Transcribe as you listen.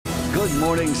Good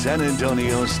Morning San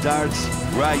Antonio starts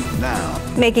right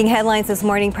now. Making headlines this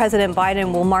morning, President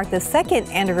Biden will mark the second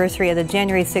anniversary of the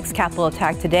January 6th Capitol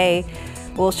attack today.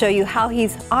 We'll show you how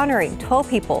he's honoring 12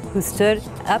 people who stood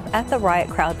up at the riot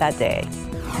crowd that day.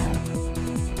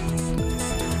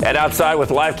 And outside with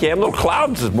live cam, little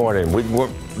clouds this morning. We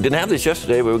didn't have this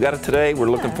yesterday, but we got it today. We're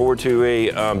looking forward to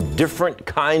a different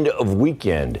kind of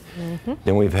weekend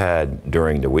than we've had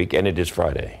during the week, and it is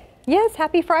Friday. Yes,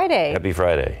 happy Friday. Happy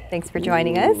Friday. Thanks for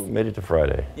joining us. Made it to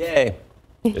Friday. Yay.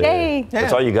 Yay.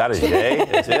 That's all you got is yay?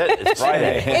 That's it? It's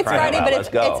Friday. It's Friday, but it's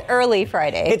early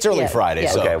Friday. It's early Friday.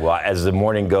 Yes. So. Okay, well, as the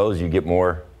morning goes, you get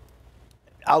more.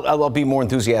 I'll be more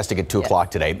enthusiastic at 2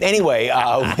 o'clock today. Anyway,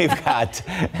 we've got,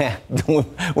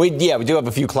 we do have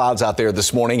a few clouds out there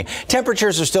this morning.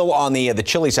 Temperatures are still on the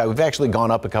chilly side. We've actually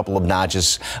gone up a couple of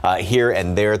notches here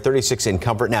and there, 36 in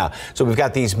Comfort now. So we've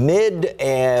got these mid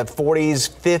 40s,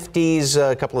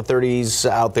 50s, a couple of 30s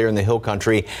out there in the hill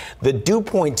country. The dew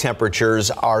point temperatures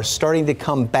are starting to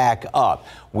come back up.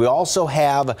 We also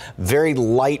have very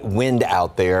light wind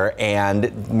out there,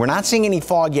 and we're not seeing any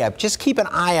fog yet. Just keep an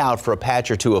eye out for a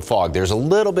patch or two of fog. There's a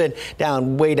little bit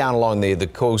way down along the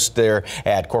coast there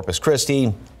at Corpus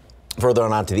Christi. Further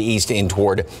on out to the east in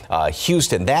toward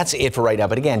Houston. That's it for right now.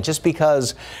 But again, just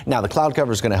because now the cloud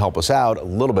cover is going to help us out a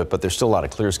little bit, but there's still a lot of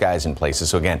clear skies in places.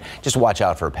 So again, just watch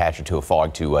out for a patch or two of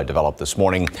fog to develop this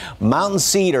morning. Mountain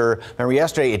cedar. Remember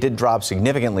yesterday it did drop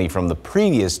significantly from the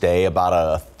previous day, about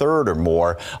a third or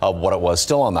more of what it was,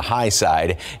 still on the high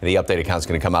side. And the updated count is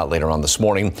going to come out later on this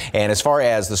morning. And as far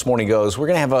as this morning goes, we're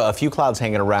going to have a few clouds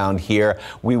hanging around here.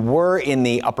 We were in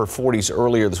the upper 40s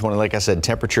earlier this morning. Like I said,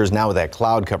 temperatures now with that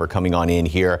cloud cover coming on in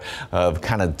here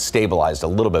kind of stabilized a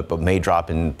little bit, but may drop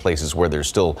in places where there's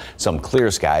still some clear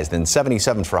skies. Then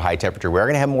 77 for high temperature. We're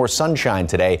going to have more sunshine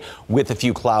today with a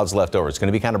few clouds left over. It's going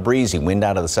to be kind of breezy, wind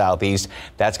out of the southeast.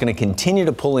 That's going to continue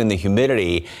to pull in the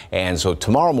humidity, and so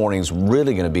tomorrow morning's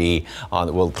really going to be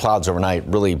on, well, clouds overnight,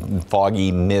 really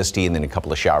foggy, misty, and then a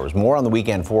couple of showers. More on the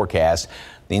weekend forecast.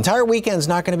 The entire weekend's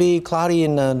not going to be cloudy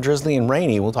and drizzly and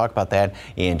rainy. We'll talk about that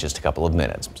in just a couple of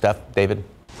minutes. Steph, David.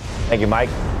 Thank you, Mike.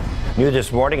 New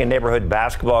this morning, a neighborhood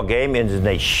basketball game ends in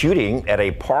a shooting at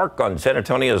a park on San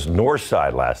Antonio's north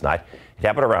side last night. It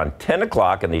happened around 10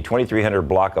 o'clock in the 2300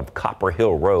 block of Copper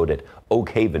Hill Road at Oak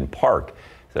Haven Park.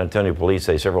 San Antonio police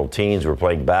say several teens were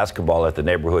playing basketball at the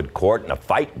neighborhood court and a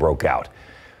fight broke out.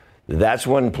 That's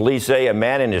when police say a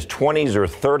man in his 20s or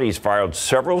 30s fired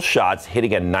several shots,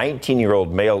 hitting a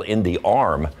 19-year-old male in the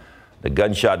arm. The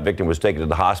gunshot victim was taken to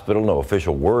the hospital. No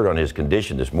official word on his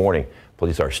condition this morning.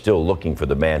 Police are still looking for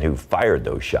the man who fired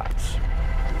those shots.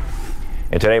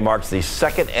 And today marks the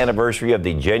second anniversary of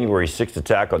the January 6th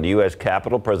attack on the U.S.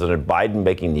 Capitol. President Biden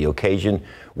making the occasion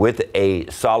with a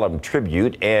solemn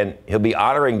tribute, and he'll be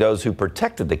honoring those who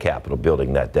protected the Capitol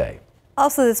building that day.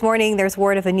 Also this morning, there's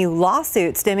word of a new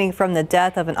lawsuit stemming from the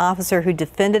death of an officer who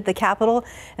defended the Capitol,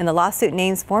 and the lawsuit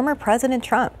names former President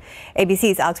Trump.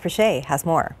 ABC's Alex Perche has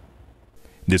more.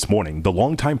 This morning, the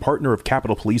longtime partner of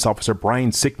Capitol Police Officer Brian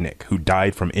Sicknick, who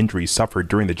died from injuries suffered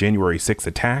during the January 6th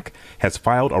attack, has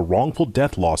filed a wrongful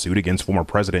death lawsuit against former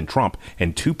President Trump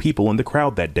and 2 people in the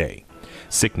crowd that day.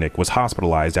 Sicknick was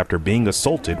hospitalized after being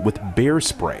assaulted with bear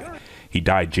spray. He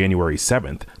died January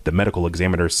 7th, the medical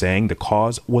examiner saying the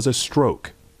cause was a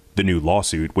stroke. The new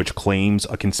lawsuit, which claims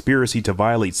a conspiracy to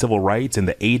violate civil rights and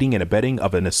the aiding and abetting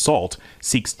of an assault,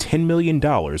 seeks $10 million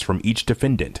from each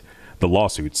defendant. The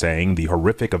lawsuit saying the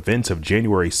horrific events of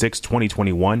January 6,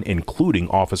 2021, including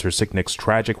Officer Sicknick's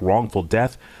tragic wrongful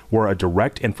death, were a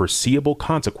direct and foreseeable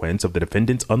consequence of the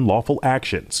defendant's unlawful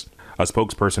actions. A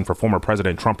spokesperson for former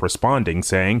President Trump responding,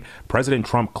 saying President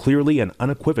Trump clearly and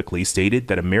unequivocally stated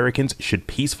that Americans should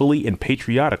peacefully and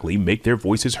patriotically make their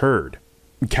voices heard.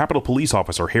 Capitol Police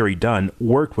Officer Harry Dunn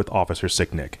worked with Officer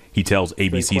Sicknick. He tells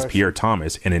ABC's Pierre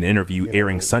Thomas in an interview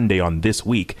airing Sunday on This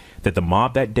Week that the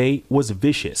mob that day was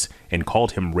vicious and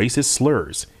called him racist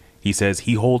slurs. He says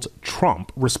he holds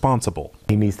Trump responsible.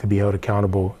 He needs to be held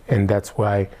accountable, and that's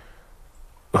why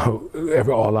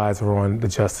all eyes are on the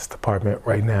Justice Department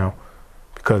right now,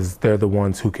 because they're the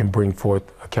ones who can bring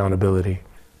forth accountability.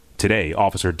 Today,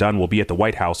 Officer Dunn will be at the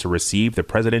White House to receive the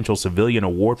Presidential Civilian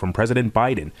Award from President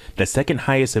Biden, the second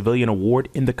highest civilian award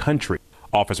in the country.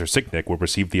 Officer Sicknick will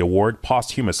receive the award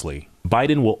posthumously.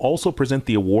 Biden will also present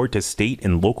the award to state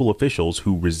and local officials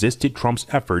who resisted Trump's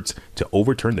efforts to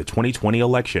overturn the 2020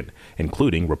 election,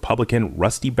 including Republican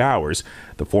Rusty Bowers,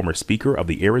 the former Speaker of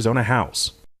the Arizona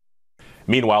House.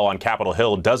 Meanwhile, on Capitol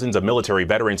Hill, dozens of military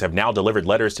veterans have now delivered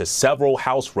letters to several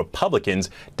House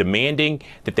Republicans demanding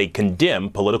that they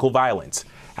condemn political violence.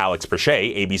 Alex Perche,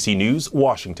 ABC News,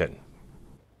 Washington.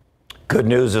 Good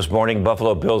news this morning.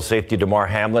 Buffalo Bills safety Damar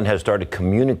Hamlin has started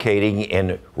communicating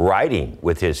in writing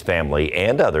with his family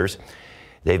and others.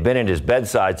 They've been at his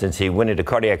bedside since he went into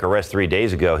cardiac arrest 3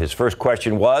 days ago. His first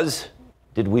question was,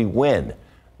 did we win?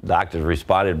 Doctors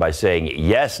responded by saying,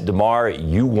 yes, Damar,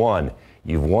 you won.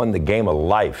 You've won the game of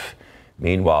life.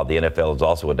 Meanwhile, the NFL has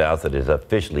also announced that it has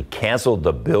officially canceled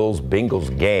the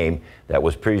Bills-Bengals game that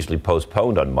was previously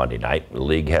postponed on Monday night. The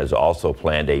league has also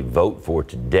planned a vote for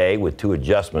today with 2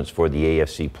 adjustments for the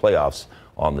AFC playoffs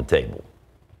on the table.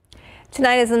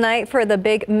 Tonight is the night for the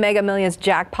big Mega Millions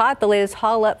jackpot. The latest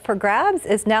haul up for grabs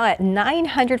is now at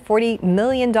 $940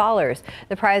 million.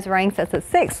 The prize ranks as the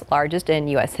 6th largest in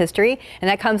U.S. history, and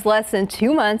that comes less than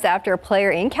 2 months after a player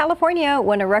in California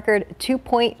won a record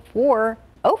 $2.404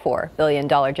 billion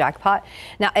jackpot.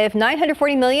 Now, if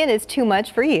 $940 million is too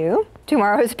much for you,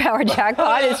 tomorrow's power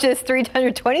jackpot is just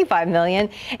 $325 million,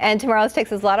 and tomorrow's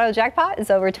Texas Lotto jackpot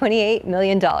is over $28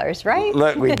 million, right?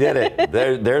 Look, we did it.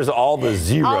 There's all the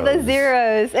zeros. All the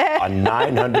zeros. On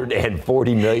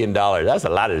 $940 million. That's a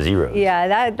lot of zeros.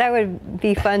 Yeah, that would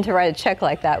be fun to write a check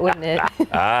like that, wouldn't it?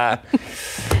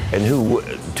 And who,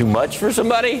 too much for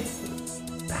somebody?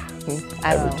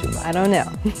 I don't know.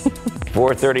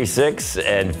 436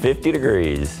 and 50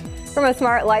 degrees. From a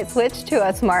smart light switch to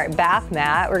a smart bath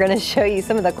mat, we're going to show you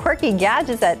some of the quirky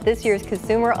gadgets at this year's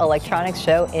Consumer Electronics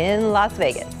Show in Las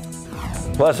Vegas.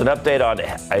 Plus, an update on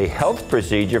a health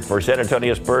procedure for San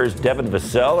Antonio Spurs' Devin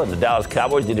Vassell, and the Dallas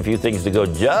Cowboys did a few things to go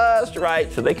just right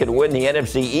so they could win the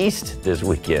NFC East this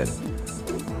weekend.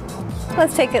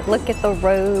 Let's take a look at the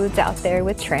roads out there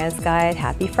with TransGuide.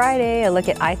 Happy Friday. A look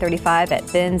at I-35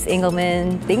 at Ben's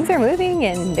Engelman. Things are moving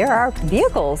and there are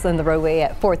vehicles in the roadway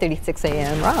at 4:36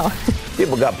 a.m. Wow.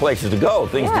 People got places to go,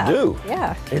 things to do.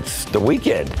 Yeah. It's the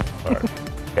weekend. Or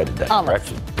headed that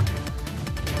direction.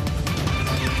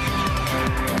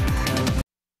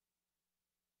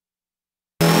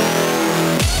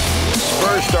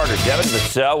 Spurs starter Devin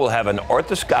Vassell will have an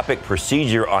orthoscopic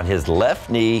procedure on his left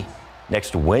knee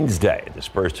next Wednesday. The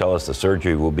Spurs tell us the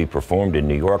surgery will be performed in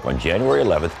New York on January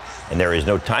 11th, and there is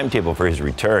no timetable for his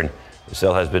return.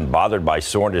 Vassell has been bothered by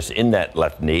soreness in that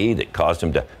left knee that caused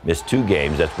him to miss 2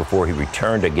 games. That's before he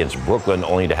returned against Brooklyn,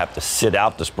 only to have to sit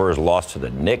out the Spurs' loss to the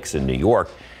Knicks in New York.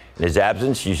 In his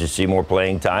absence, you should see more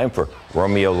playing time for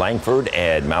Romeo Langford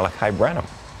and Malachi Branham.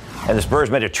 And the Spurs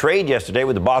made a trade yesterday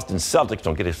with the Boston Celtics.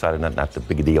 Don't get excited, not the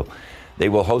big deal. They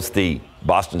will host the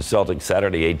Boston Celtics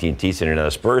Saturday AT&T Center. Now,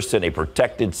 the Spurs sent a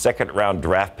protected second-round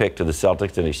draft pick to the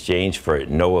Celtics in exchange for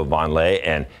Noah Vonleh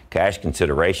and cash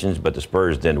considerations, but the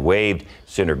Spurs then waived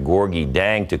center Gorgie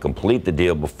Dang to complete the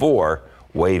deal before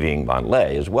waiving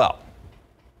Vonleh as well.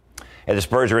 And the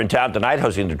Spurs are in town tonight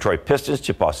hosting the Detroit Pistons.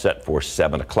 Tip-off set for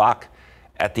 7 o'clock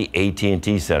at the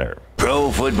AT&T Center.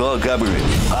 Pro football coverage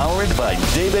powered by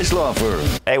Davis Law Firm.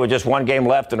 Hey, with just 1 game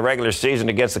left in the regular season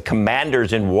against the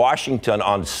Commanders in Washington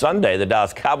on Sunday, the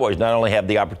Dallas Cowboys not only have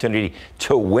the opportunity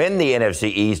to win the NFC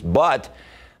East, but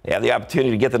they have the opportunity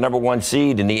to get the #1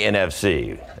 seed in the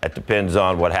NFC. That depends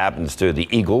on what happens to the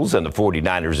Eagles and the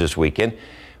 49ers this weekend.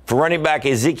 For running back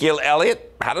Ezekiel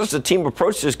Elliott, how does the team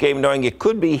approach this game knowing it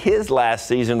could be his last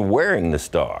season wearing the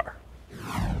star?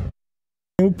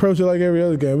 We approach it like every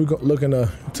other game. We're looking to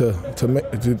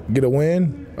get a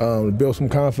win, to build some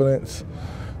confidence,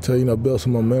 to build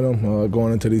some momentum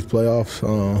going into these playoffs.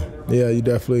 You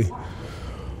definitely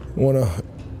want to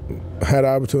have the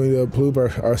opportunity to improve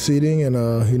our seeding and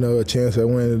a chance at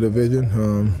winning the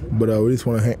division. But we just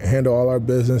want to handle all our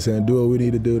business and do what we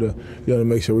need to do to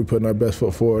make sure we're putting our best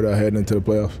foot forward heading into the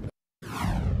playoffs.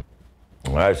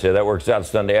 All right, so that works out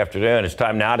Sunday afternoon. It's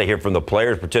time now to hear from the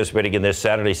players participating in this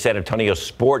Saturday San Antonio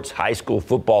Sports High School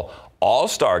Football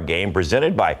All-Star Game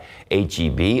presented by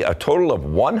HEB. A total of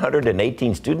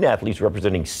 118 student athletes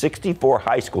representing 64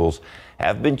 high schools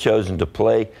have been chosen to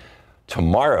play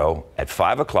tomorrow at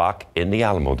 5 o'clock in the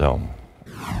Alamo Dome.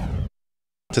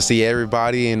 To see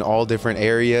everybody in all different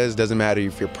areas, doesn't matter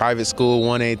if you're private school,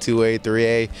 1A, 2A,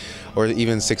 3A, or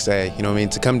even 6A,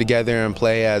 to come together and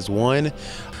play as one.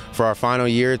 For our final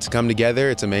year to come together,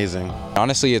 it's amazing.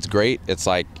 Honestly, it's great. It's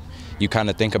like you kind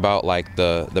of think about like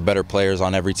the better players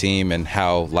on every team and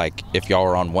how like if y'all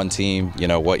were on one team,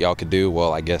 what y'all could do.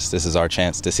 Well, I guess this is our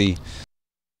chance to see.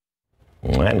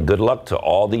 And good luck to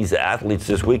all these athletes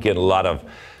this weekend. A lot of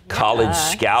college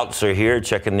scouts are here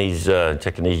checking these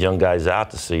young guys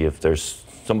out to see if there's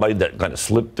somebody that kind of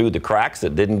slipped through the cracks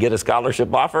that didn't get a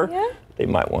scholarship offer. Yeah. They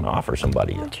might want to offer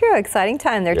somebody. True, exciting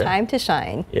time. Their time to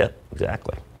shine. Yeah,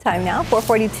 exactly. Time now,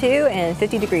 4:42 and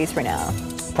 50 degrees for now.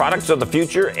 Products of the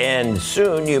future, and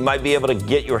soon you might be able to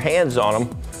get your hands on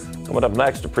them. Coming up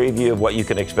next, a preview of what you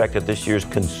can expect at this year's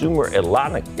Consumer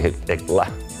Electronics.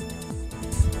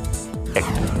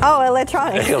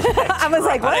 I was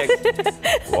like,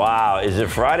 what? Wow, is it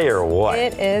Friday or what?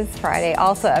 It is Friday.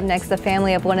 Also up next, the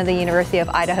family of one of the University of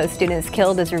Idaho students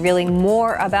killed is revealing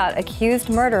more about accused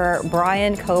murderer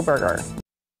Brian Kohberger.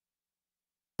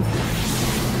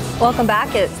 Welcome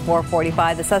back. It's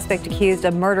 4:45. The suspect accused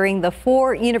of murdering the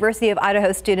 4 University of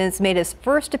Idaho students made his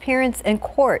first appearance in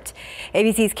court.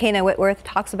 ABC's Kana Whitworth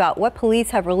talks about what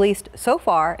police have released so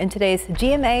far in today's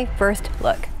GMA First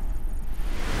Look.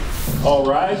 All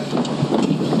right.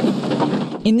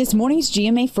 In this morning's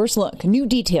GMA First Look, new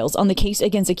details on the case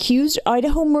against accused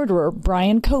Idaho murderer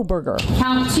Brian Kohberger.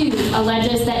 Count 2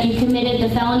 alleges that you committed the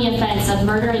felony offense of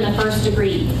murder in the first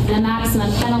degree. The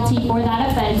maximum penalty for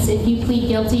that offense, if you plead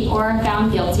guilty or are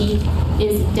found guilty,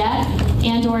 is death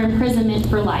and/or imprisonment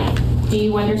for life. Do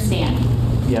you understand?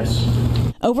 Yes.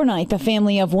 Overnight, the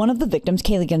family of one of the victims,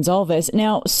 Kaylee Gonzalez,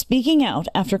 now speaking out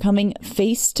after coming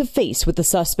face to face with the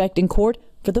suspect in court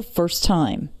for the first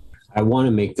time. I want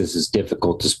to make this as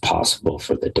difficult as possible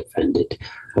for the defendant.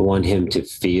 I want him to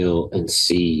feel and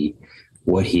see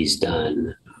what he's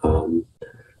done. And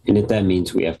if that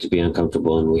means we have to be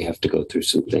uncomfortable and we have to go through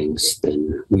some things,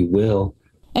 then we will.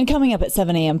 And coming up at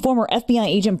 7 a.m., former FBI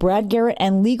agent Brad Garrett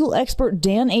and legal expert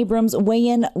Dan Abrams weigh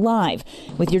in live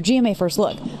with your GMA First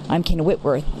Look. I'm Kana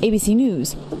Whitworth, ABC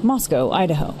News, Moscow,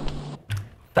 Idaho.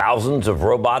 Thousands of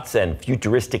robots and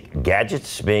futuristic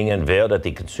gadgets being unveiled at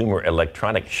the Consumer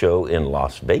Electronics Show in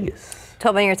Las Vegas.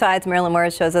 12 on your sides, Marilyn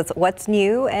Morris shows us what's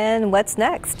new and what's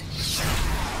next.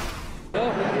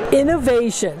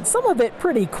 Innovation, some of it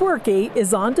pretty quirky,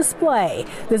 is on display.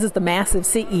 This is the massive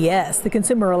CES, the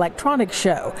Consumer Electronics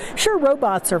Show. Sure,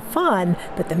 robots are fun,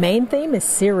 but the main theme is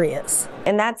serious.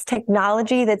 And that's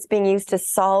technology that's being used to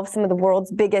solve some of the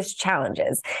world's biggest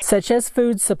challenges. Such as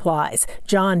food supplies.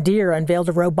 John Deere unveiled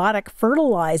a robotic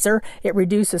fertilizer. It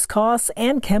reduces costs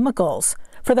and chemicals.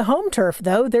 For the home turf,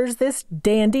 though, there's this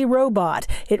dandy robot.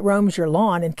 It roams your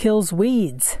lawn and kills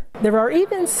weeds. There are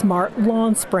even smart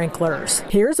lawn sprinklers.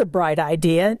 Here's a bright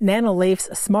idea,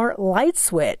 Nanoleaf's smart light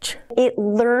switch. It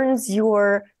learns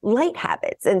your light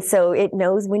habits, and so it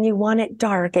knows when you want it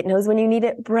dark, it knows when you need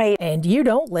it bright. And you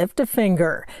don't lift a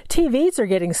finger. TVs are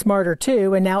getting smarter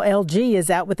too, and now LG is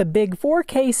out with a big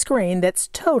 4K screen that's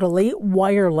totally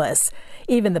wireless.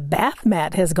 Even the bath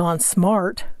mat has gone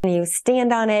smart. You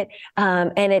stand on it,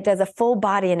 and it does a full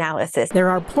body analysis. There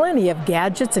are plenty of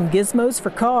gadgets and gizmos for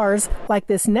cars, like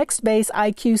this Nextbase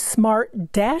IQ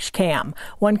Smart Dash Cam.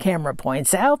 One camera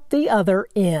points out, the other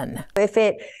in. If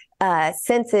it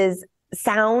senses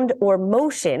sound or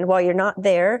motion while you're not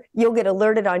there, you'll get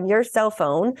alerted on your cell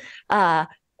phone.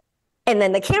 And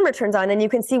then the camera turns on and you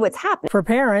can see what's happening. For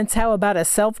parents, how about a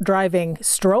self-driving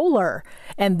stroller?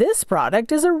 And this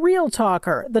product is a real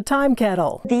talker, the Time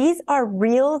Kettle. These are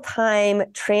real-time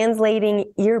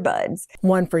translating earbuds.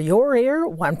 One for your ear,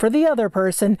 one for the other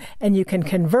person, and you can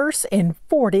converse in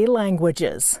 40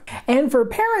 languages. And for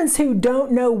parents who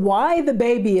don't know why the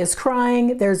baby is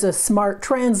crying, there's a smart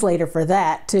translator for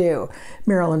that, too.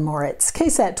 Marilyn Moritz,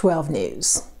 KSAT 12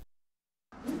 News.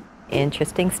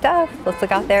 Interesting stuff. Let's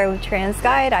look out there with Trans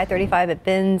Guide, I-35 at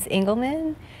Ben's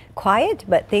Engelman. Quiet,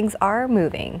 but things are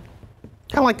moving.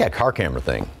 Kind of like that car camera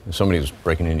thing. If somebody was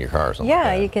breaking into your car or something. Yeah,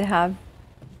 like that. You could have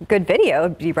good video.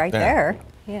 It'd be right there.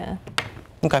 Yeah.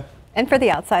 Okay. And for the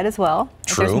outside as well.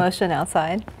 True. If there's motion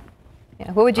outside.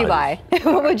 Yeah. What would you buy?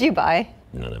 What would you buy?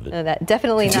 None of it. No, that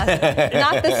definitely not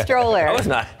the stroller. I was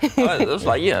not. I was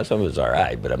like, yeah, some of it's all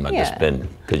right, but I'm not going to spend,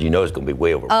 because you know it's going to be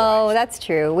way overpriced. Oh, that's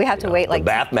true. We have to wait like. The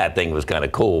bath mat thing was kind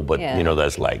of cool, but Yeah. you know,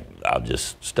 that's like, I'll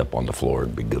just step on the floor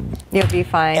and be good. You'll be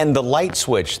fine. And the light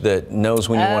switch that knows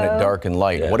when you want it dark and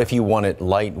light. What if you want it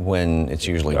light when it's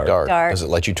usually dark? Does it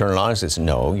let you turn it on? It says,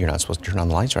 no, you're not supposed to turn on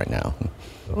the lights right now.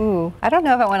 Ooh, I don't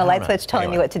know if I want a light switch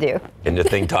telling you what to do. And the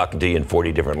thing talking to you in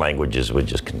 40 different languages would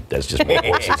just, that's just more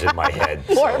voices in my head.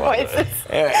 More voices.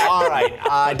 All right.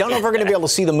 I don't know if we're going to be able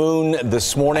to see the moon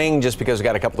this morning just because we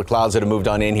got a couple of clouds that have moved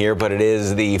on in here, but it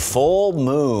is the full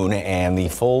moon and the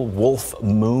full wolf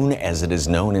moon as it is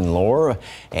known in lore.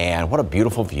 And what a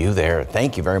beautiful view there.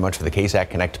 Thank you very much for the KSAT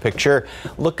Connect picture.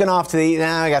 Looking off to the,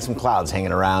 I got some clouds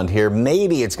hanging around here.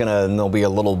 Maybe there'll be a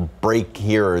little break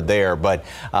here or there, but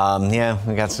yeah,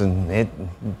 we got some,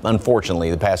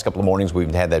 unfortunately, the past couple of mornings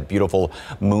we've had that beautiful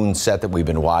moon set that we've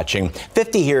been watching.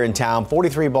 50 here in town,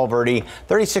 43 Bulverde,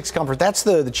 36 Comfort. That's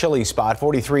the chilly spot,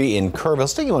 43 in Kerrville.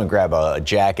 Still, you want to grab a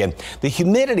jacket. The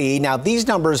humidity, now these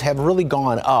numbers have really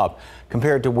gone up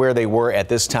compared to where they were at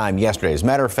this time yesterday. As a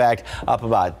matter of fact, fact, up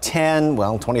about 10,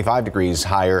 well, 25 degrees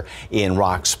higher in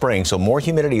Rock Springs. So more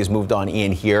humidity has moved on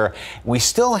in here. We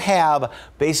still have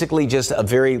basically just a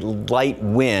very light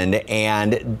wind,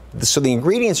 and so the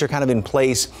ingredients are kind of in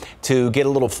place to get a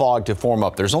little fog to form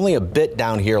up. There's only a bit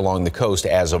down here along the coast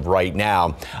as of right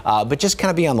now, but just kind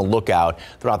of be on the lookout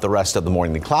throughout the rest of the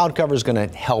morning. The cloud cover is going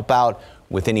to help out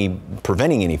with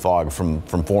preventing any fog from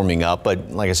forming up.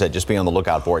 But like I said, just be on the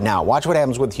lookout for it. Now, watch what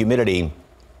happens with humidity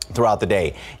throughout the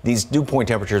day. These dew point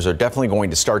temperatures are definitely going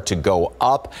to start to go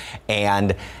up,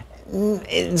 and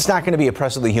it's not going to be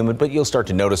oppressively humid, but you'll start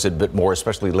to notice it a bit more,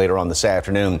 especially later on this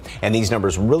afternoon. And these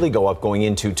numbers really go up going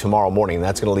into tomorrow morning.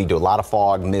 That's going to lead to a lot of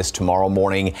fog, mist tomorrow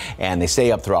morning, and they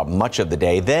stay up throughout much of the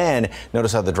day. Then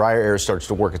notice how the drier air starts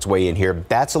to work its way in here.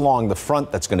 That's along the front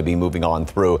that's going to be moving on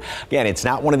through. Again, it's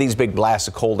not one of these big blasts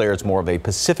of cold air. It's more of a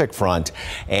Pacific front,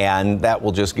 and that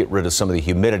will just get rid of some of the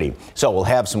humidity. So we'll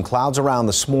have some clouds around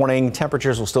this morning.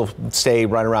 Temperatures will still stay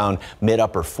right around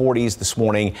mid-upper 40s this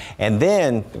morning, and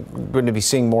then going to be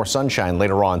seeing more sunshine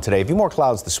later on today. A few more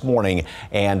clouds this morning,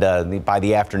 and by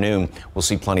the afternoon, we'll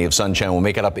see plenty of sunshine. We'll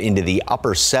make it up into the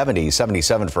upper 70s,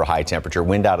 77 for high temperature.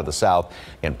 Wind out of the south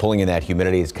and pulling in that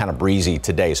humidity. It's kind of breezy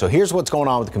today. So here's what's going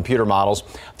on with the computer models.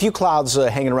 A few clouds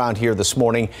hanging around here this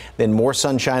morning, then more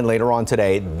sunshine later on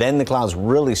today. Then the clouds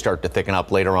really start to thicken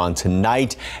up later on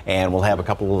tonight, and we'll have a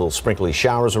couple of little sprinkly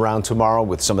showers around tomorrow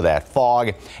with some of that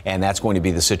fog, and that's going to be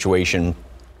the situation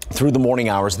through the morning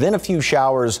hours. Then a few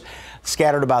showers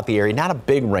scattered about the area. Not a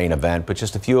big rain event, but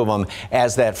just a few of them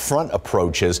as that front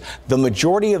approaches. The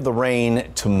majority of the rain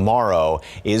tomorrow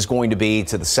is going to be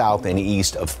to the south and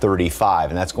east of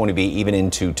 35, and that's going to be even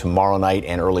into tomorrow night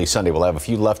and early Sunday. We'll have a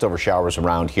few leftover showers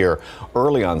around here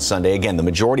early on Sunday. Again, the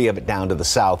majority of it down to the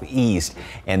southeast,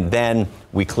 and then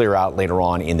we clear out later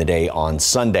on in the day on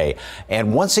Sunday.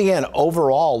 And once again,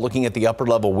 overall, looking at the upper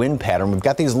level wind pattern, we've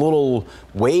got these little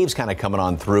waves kind of coming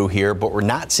on through here, but we're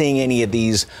not seeing any of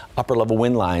these upper level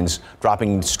wind lines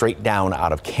dropping straight down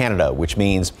out of Canada, which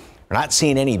means we're not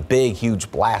seeing any big, huge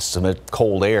blasts of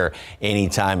cold air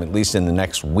anytime, at least in the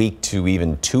next week to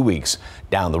even 2 weeks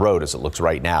down the road as it looks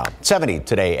right now. 70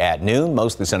 today at noon,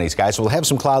 mostly sunny skies. So we'll have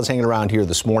some clouds hanging around here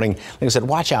this morning. Like I said,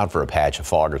 watch out for a patch of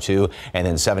fog or two, and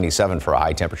then 77 for a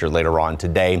high temperature later on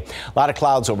today. A lot of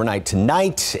clouds overnight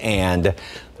tonight and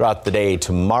throughout the day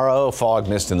tomorrow. Fog,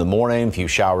 mist in the morning, a few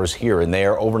showers here and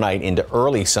there overnight into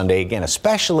early Sunday. Again,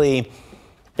 especially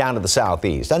down to the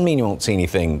southeast. Doesn't mean you won't see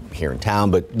anything here in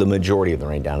town, but the majority of the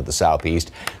rain down to the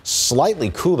southeast. Slightly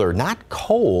cooler, not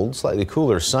cold, slightly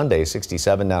cooler Sunday,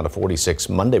 67 down to 46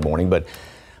 Monday morning. But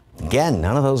again,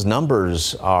 none of those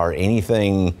numbers are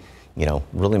anything, you know,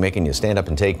 really making you stand up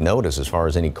and take notice as far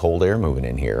as any cold air moving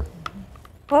in here.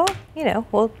 Well, you know,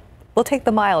 we'll take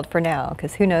the mild for now,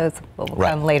 because who knows what will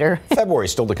come later.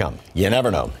 February's still to come. You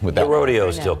never know. With that the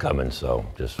rodeo's still coming, so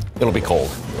just it'll be cold.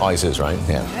 Always is, right?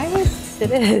 Yeah. It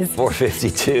is.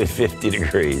 452 and 50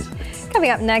 degrees.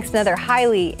 Coming up next, another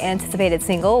highly anticipated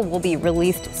single will be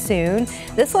released soon.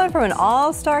 This one from an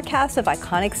all-star cast of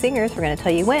iconic singers. We're going to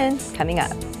tell you when, coming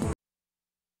up.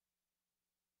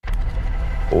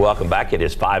 Welcome back. It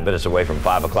is 5 minutes away from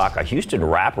 5 o'clock. A Houston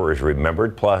rapper is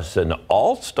remembered, plus an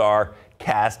all-star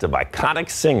cast of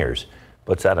iconic singers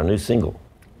puts out a new single.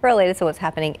 For our latest on what's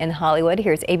happening in Hollywood,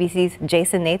 here's ABC's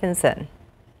Jason Nathanson.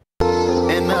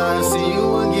 And I see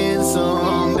you again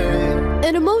someday.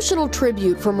 An emotional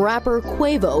tribute from rapper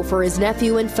Quavo for his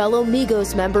nephew and fellow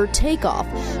Migos member Takeoff,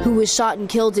 who was shot and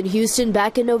killed in Houston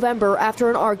back in November after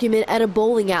an argument at a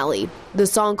bowling alley. The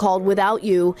song, called Without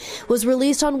You, was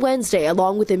released on Wednesday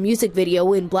along with a music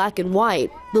video in black and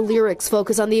white. The lyrics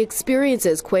focus on the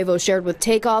experiences Quavo shared with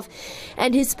Takeoff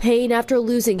and his pain after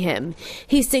losing him.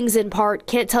 He sings in part,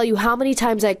 "Can't tell you how many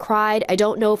times I cried. I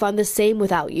don't know if I'm the same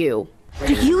without you."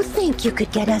 Do you think you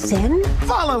could get us in?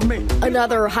 Follow me.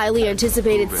 Another highly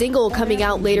anticipated single coming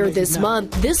out later this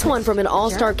month, this one from an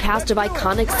all-star cast of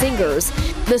iconic singers.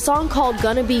 The song, called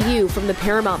Gonna Be You, from the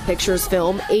Paramount Pictures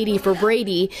film 80 for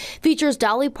Brady, features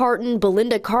Dolly Parton,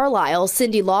 Belinda Carlisle,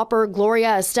 Cyndi Lauper,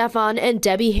 Gloria Estefan, and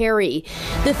Debbie Harry.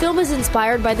 The film is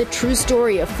inspired by the true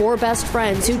story of four best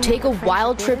friends who take a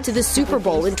wild trip to the Super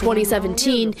Bowl in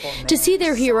 2017 to see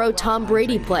their hero Tom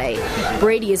Brady play.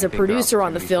 Brady is a producer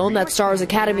on the film that stars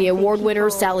Academy Award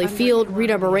winners Sally Field,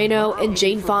 Rita Moreno, and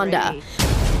Jane Fonda.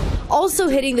 Also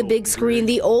hitting the big screen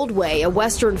The Old Way, a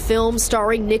Western film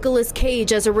starring Nicolas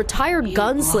Cage as a retired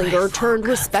gunslinger turned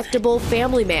respectable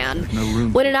family man.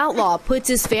 When an outlaw puts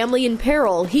his family in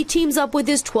peril, he teams up with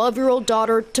his 12-year-old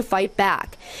daughter to fight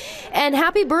back. And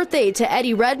happy birthday to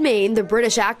Eddie Redmayne, the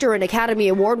British actor and Academy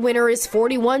Award winner, is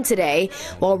 41 today,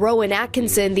 while Rowan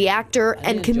Atkinson, the actor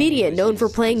and comedian known for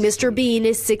playing Mr. Bean,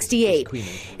 is 68.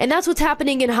 And that's what's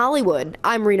happening in Hollywood.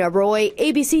 I'm Rena Roy,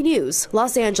 ABC News,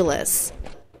 Los Angeles.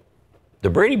 The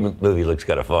Brady movie looks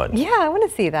kind of fun. Yeah, I want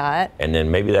to see that. And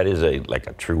then maybe that is like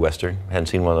a true Western. Hadn't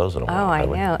seen one of those in a while. Oh, I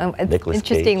know. It's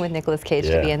interesting with Nicolas Cage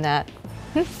to be in that.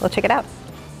 We'll check it out.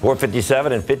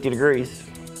 4:57 and 50 degrees.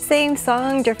 Same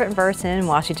song, different verse in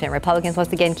Washington. Republicans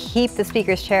once again keep the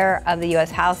Speaker's chair of the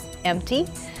U.S. House empty.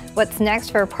 What's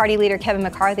next for Party Leader Kevin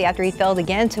McCarthy after he failed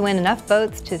again to win enough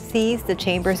votes to seize the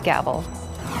chamber's gavel?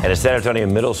 And a San Antonio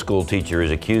middle school teacher is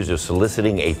accused of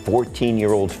soliciting a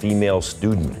 14-year-old female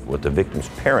student. What the victim's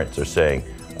parents are saying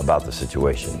about the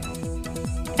situation.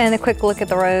 And a quick look at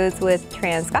the roads with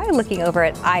TransSky, looking over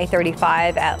at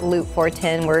I-35 at Loop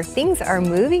 410, where things are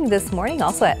moving this morning.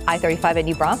 Also at I-35 at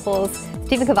New Braunfels.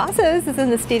 Stephen Cavazos is in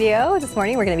the studio this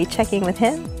morning. We're going to be checking with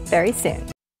him very soon.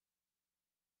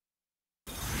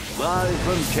 Live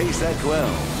from KSAT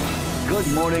 12. Good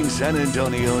Morning San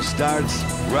Antonio starts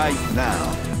right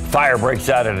now. Fire breaks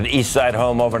out at an East Side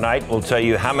home overnight. We'll tell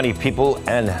you how many people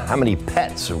and how many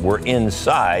pets were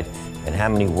inside and how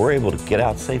many were able to get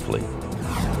out safely.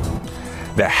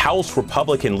 The House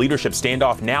Republican leadership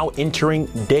standoff now entering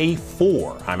day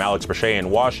 4. I'm Alex Bechet in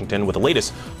Washington with the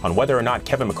latest on whether or not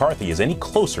Kevin McCarthy is any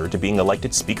closer to being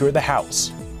elected Speaker of the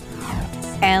House.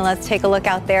 And let's take a look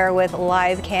out there with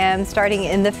live cam starting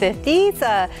in the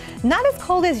 50s. Not as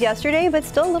cold as yesterday, but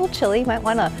still a little chilly. You might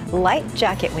want a light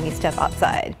jacket when you step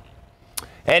outside.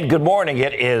 And good morning.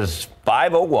 It is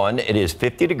 5:01. It is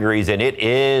 50 degrees and it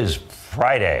is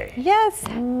Friday. Yes.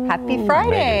 Happy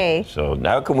Friday. So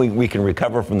now we can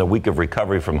recover from the week of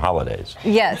recovery from holidays.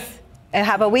 Yes. And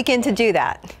have a weekend to do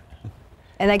that.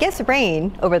 And I guess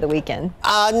rain over the weekend.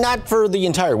 Not for the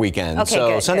entire weekend. Okay, so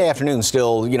good, Sunday good. afternoon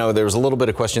still, there was a little bit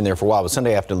of question there for a while, but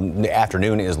Sunday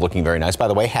afternoon is looking very nice. By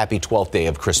the way, happy 12th day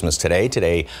of Christmas today.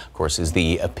 Today, of course, is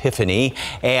the Epiphany,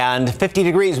 and 50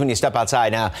 degrees when you step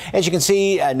outside. Now, as you can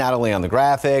see, not only on the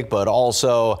graphic, but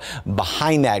also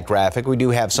behind that graphic, we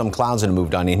do have some clouds that have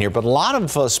moved on in here, but a lot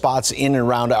of spots in and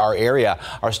around our area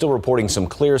are still reporting some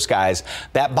clear skies.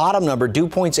 That bottom number, dew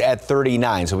points at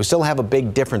 39, so we still have a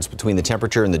big difference between the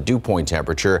temperature and the dew point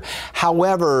temperature.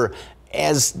 However,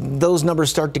 as those numbers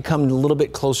start to come a little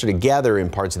bit closer together in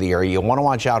parts of the area, you'll want to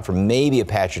watch out for maybe a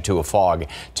patch or two of fog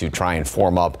to try and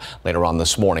form up later on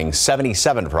this morning.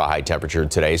 77 for a high temperature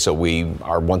today, so we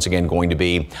are once again going to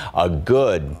be a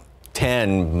good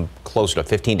 10, closer to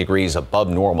 15 degrees above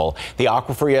normal. The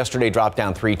aquifer yesterday dropped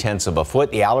down 0.3 of a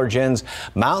foot. The allergens,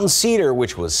 mountain cedar,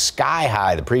 which was sky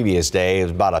high the previous day,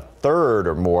 is about a third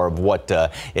or more of what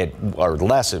or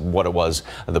less of what it was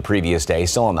the previous day.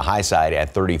 Still on the high side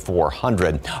at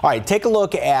 3,400. All right, take a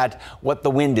look at what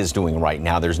the wind is doing right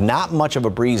now. There's not much of a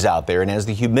breeze out there, and as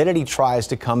the humidity tries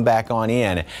to come back on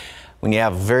in, when you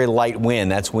have very light wind,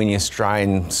 that's when you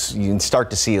start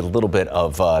to see a little bit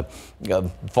of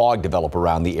fog develop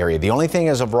around the area. The only thing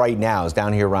as of right now is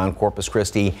down here around Corpus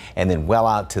Christi and then well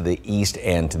out to the east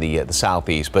and to the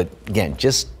southeast. But again,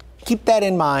 just keep that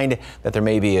in mind that there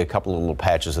may be a couple of little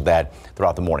patches of that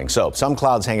throughout the morning. So some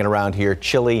clouds hanging around here,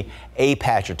 chilly, a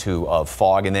patch or two of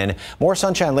fog, and then more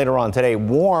sunshine later on today.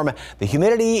 Warm. The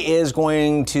humidity is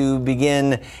going to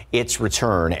begin its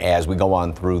return as we go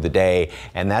on through the day,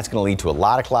 and that's going to lead to a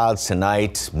lot of clouds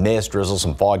tonight, mist, drizzle,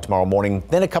 some fog tomorrow morning,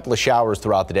 then a couple of showers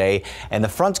throughout the day, and the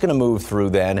front's going to move through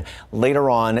then later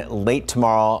on, late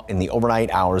tomorrow in the overnight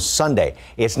hours Sunday.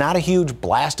 It's not a huge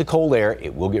blast of cold air.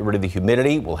 It will get rid of the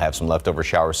humidity. We'll have some leftover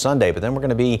showers Sunday, but then we're going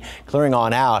to be clearing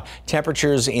on out.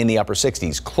 Temperatures in the upper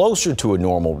 60s, closer to a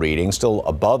normal reading, still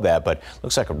above that, but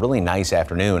looks like a really nice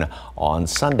afternoon on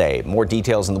Sunday. More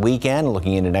details in the weekend,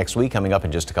 looking into next week, coming up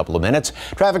in just a couple of minutes.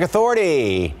 Traffic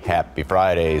Authority, happy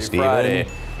Friday, Stephen. Friday.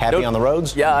 Happy on the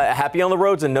roads? Yeah, happy on the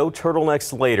roads and no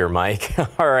turtlenecks later, Mike.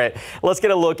 All right, let's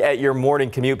get a look at your morning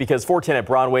commute because 410 at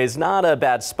Broadway is not a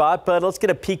bad spot, but let's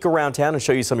get a peek around town and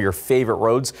show you some of your favorite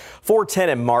roads. 410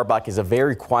 at Marbach is a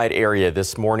very quiet area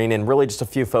this morning and really just a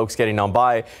few folks getting on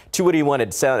by. 281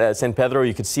 at San Pedro,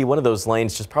 you could see one of those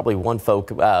lanes, just probably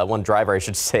one driver, I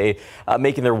should say,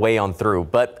 making their way on through.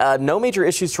 But no major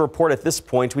issues to report at this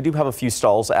point. We do have a few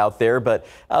stalls out there, but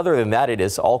other than that, it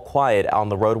is all quiet on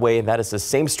the roadway, and that is the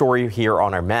same story here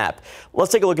on our map.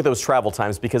 Let's take a look at those travel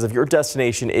times, because if your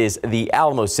destination is the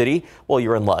Alamo City, well,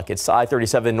 you're in luck. It's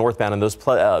I-37 northbound, and those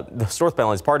northbound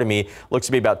lanes, pardon me, looks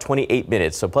to be about 28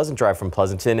 minutes. So pleasant drive from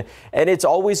Pleasanton. And it's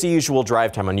always the usual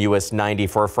drive time on US 90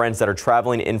 for our friends that are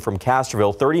traveling in from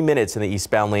Castroville, 30 minutes in the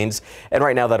eastbound lanes. And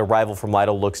right now that arrival from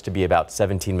Lytle looks to be about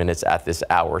 17 minutes at this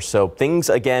hour. So things,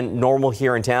 again, normal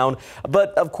here in town.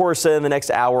 But of course, in the next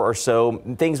hour or so,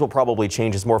 things will probably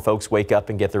change as more folks wake up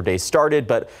and get their day started.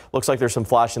 But looks like there's some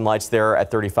flashing lights there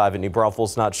at 35 at New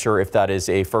Braunfels. Not sure if that is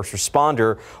a first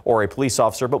responder or a police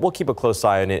officer, but we'll keep a close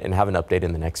eye on it and have an update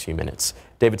in the next few minutes.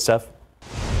 David, Steph.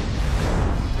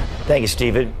 Thank you,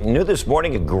 Stephen. New this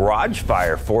morning, a garage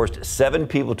fire forced 7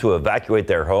 people to evacuate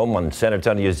their home on San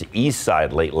Antonio's east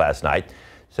side late last night.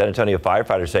 San Antonio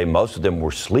firefighters say most of them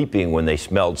were sleeping when they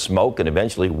smelled smoke and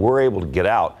eventually were able to get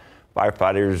out.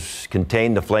 Firefighters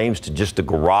contained the flames to just the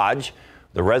garage.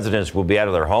 The residents will be out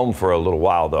of their home for a little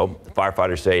while, though. The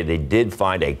firefighters say they did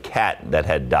find a cat that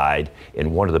had died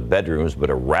in one of the bedrooms, but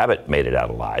a rabbit made it out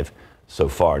alive. So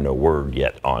far, no word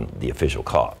yet on the official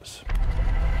cause.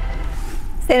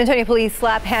 San Antonio police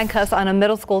slap handcuffs on a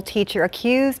middle school teacher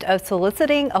accused of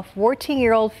soliciting a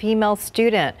 14-year-old female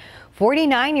student.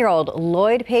 49-year-old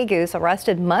Lloyd Pegus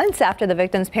arrested months after the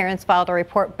victim's parents filed a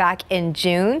report back in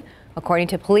June. According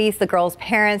to police, the girl's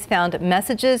parents found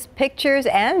messages, pictures,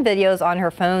 and videos on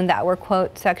her phone that were,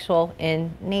 quote, sexual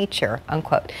in nature,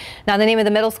 unquote. Now, the name of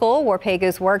the middle school where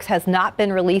Pegus works has not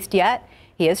been released yet.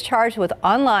 He is charged with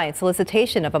online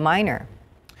solicitation of a minor.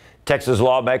 Texas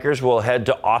lawmakers will head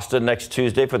to Austin next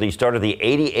Tuesday for the start of the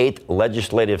 88th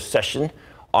legislative session.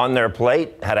 On their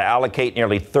plate, had to allocate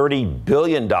nearly $30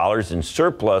 billion in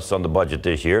surplus on the budget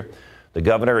this year. The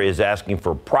governor is asking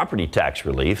for property tax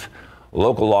relief.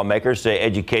 Local lawmakers say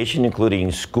education,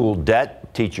 including school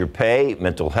debt, teacher pay,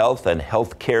 mental health, and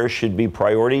health care should be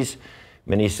priorities.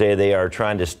 Many say they are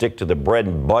trying to stick to the bread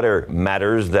and butter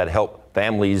matters that help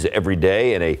families every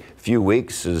day. In a few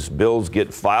weeks, as bills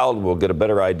get filed, we'll get a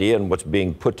better idea on what's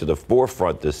being put to the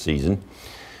forefront this season.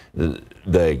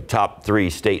 The top 3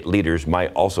 state leaders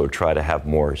might also try to have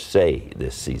more say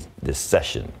this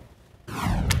session.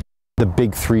 The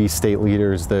big 3 state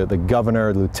leaders, the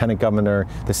governor, the lieutenant governor,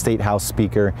 the state house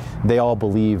speaker, they all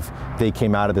believe they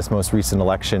came out of this most recent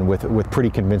election with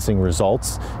pretty convincing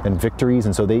results and victories.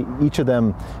 And so each of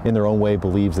them in their own way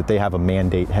believes that they have a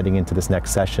mandate heading into this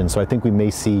next session. So I think we may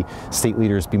see state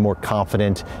leaders be more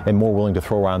confident and more willing to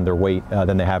throw around their weight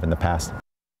than they have in the past.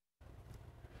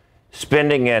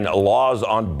 Spending and laws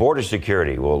on border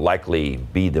security will likely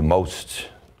be the most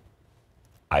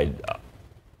in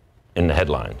the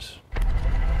headlines.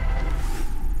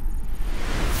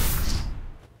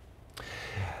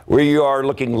 We are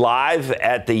looking live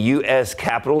at the U.S.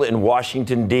 Capitol in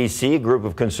Washington, D.C. A group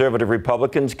of conservative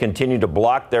Republicans continue to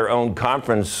block their own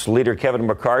conference leader, Kevin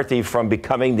McCarthy, from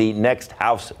becoming the next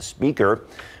House Speaker.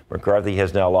 McCarthy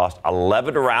has now lost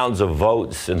 11 rounds of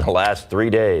votes in the last 3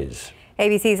 days.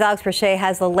 ABC's Alex Prochet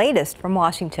has the latest from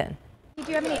Washington.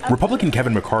 Republican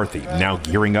Kevin McCarthy now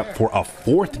gearing up for a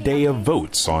 4th day of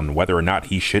votes on whether or not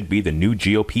he should be the new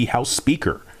GOP House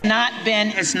Speaker.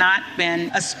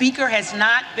 A speaker has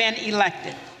not been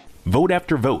elected. Vote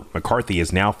after vote, McCarthy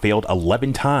has now failed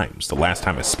 11 times. The last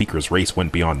time a speaker's race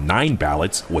went beyond 9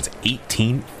 ballots was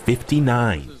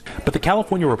 1859. But the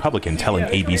California Republican telling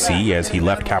ABC as he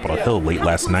left Capitol Hill late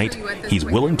last night, he's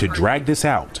willing to drag this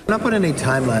out. I'm not putting any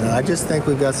timeline on. I just think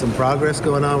we've got some progress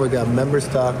going on. We've got members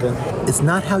talking. It's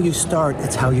not how you start,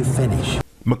 it's how you finish.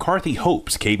 McCarthy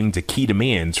hopes caving to key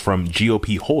demands from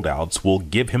GOP holdouts will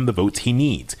give him the votes he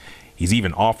needs. He's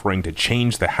even offering to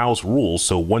change the House rules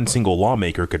so one single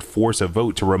lawmaker could force a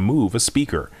vote to remove a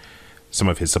speaker. Some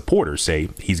of his supporters say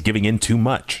he's giving in too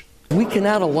much. We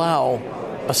cannot allow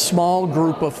a small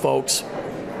group of folks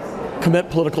commit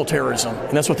political terrorism,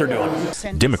 and that's what they're doing.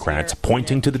 Democrats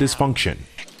pointing to the dysfunction.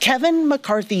 Kevin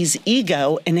McCarthy's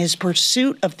ego and his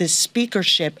pursuit of this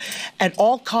speakership at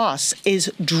all costs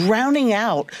is drowning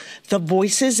out the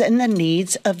voices and the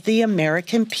needs of the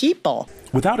American people.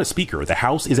 Without a speaker, the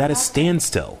House is at a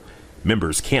standstill.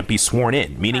 Members can't be sworn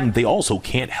in, meaning they also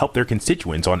can't help their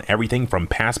constituents on everything from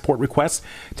passport requests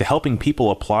to helping people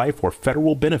apply for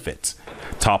federal benefits.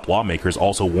 Top lawmakers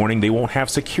also warning they won't have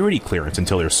security clearance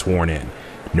until they're sworn in.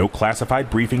 No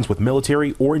classified briefings with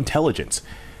military or intelligence.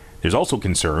 There's also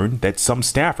concern that some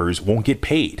staffers won't get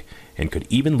paid and could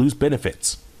even lose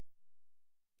benefits.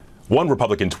 One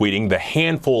Republican tweeting, the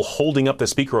handful holding up the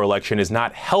speaker election is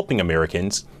not helping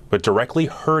Americans, but directly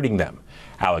hurting them.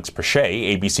 Alex Prochet,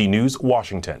 ABC News,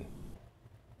 Washington.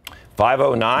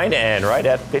 5:09 and right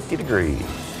at 50 degrees.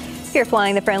 If you're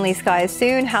flying the friendly skies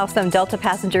soon, how some Delta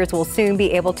passengers will soon be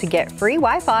able to get free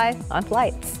Wi-Fi on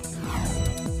flights.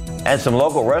 And some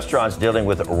local restaurants dealing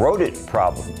with rodent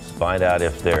problems. Find out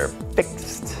if they're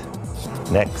fixed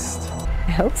next.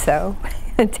 I hope so.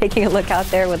 Taking a look out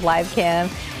there with live cam.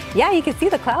 Yeah, you can see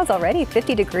the clouds already,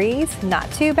 50 degrees. Not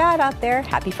too bad out there.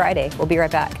 Happy Friday. We'll be right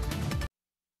back.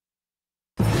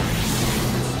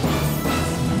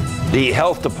 The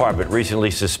health department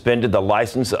recently suspended the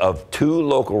license of 2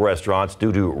 local restaurants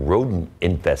due to rodent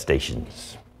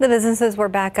infestations. The businesses were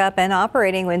back up and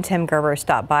operating when Tim Gerber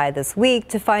stopped by this week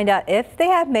to find out if they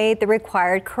have made the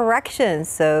required corrections.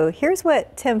 So here's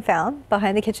what Tim found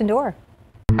behind the kitchen door.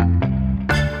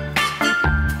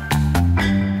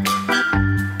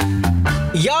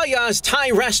 Yaya's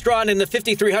Thai restaurant in the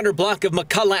 5300 block of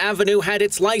McCullough Avenue had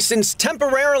its license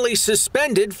temporarily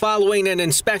suspended following an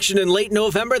inspection in late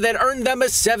November that earned them a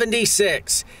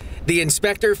 76. The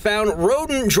inspector found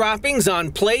rodent droppings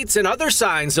on plates and other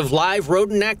signs of live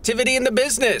rodent activity in the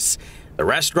business. The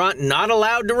restaurant not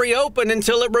allowed to reopen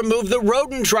until it removed the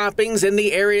rodent droppings and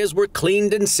the areas were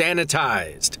cleaned and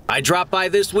sanitized. I dropped by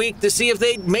this week to see if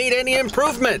they'd made any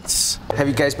improvements. Have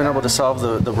you guys been able to solve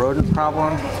the rodent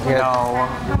problem? No.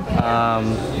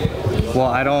 Well,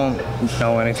 I don't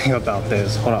know anything about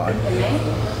this. Hold on.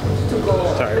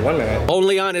 Sorry, 1 minute.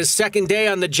 Only on his second day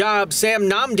on the job, Sam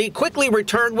Namdi quickly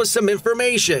returned with some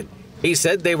information. He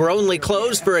said they were only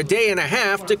closed for a day and a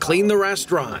half to clean the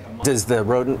restaurant. Does the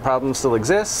rodent problem still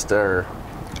exist, or?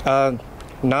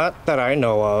 Not that I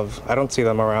know of. I don't see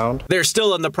them around. They're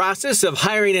still in the process of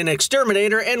hiring an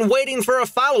exterminator and waiting for a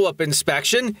follow-up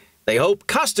inspection. They hope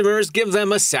customers give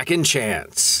them a second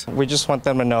chance. We just want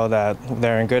them to know that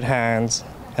they're in good hands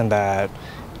and that,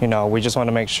 we just want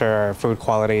to make sure our food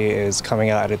quality is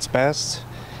coming out at its best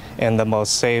in the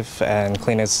most safe and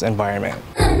cleanest environment.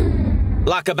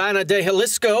 La Cabana de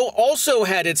Jalisco also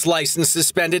had its license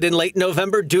suspended in late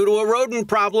November due to a rodent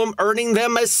problem, earning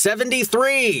them a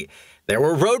 73. There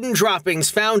were rodent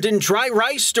droppings found in dry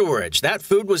rice storage. That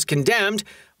food was condemned.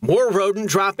 More rodent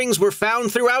droppings were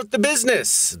found throughout the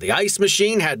business. The ice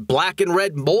machine had black and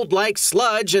red mold-like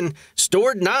sludge, and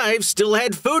stored knives still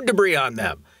had food debris on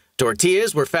them.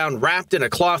 Tortillas were found wrapped in a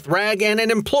cloth rag, and an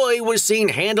employee was seen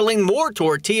handling more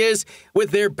tortillas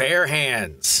with their bare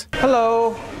hands.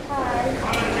 Hello.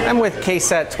 I'm with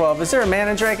KSAT 12. Is there a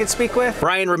manager I could speak with?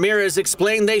 Brian Ramirez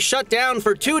explained they shut down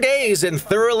for 2 days and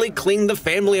thoroughly cleaned the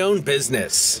family-owned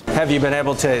business. Have you been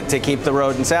able to keep the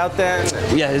rodents out then?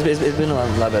 Yeah, it's been a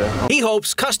lot better. He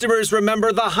hopes customers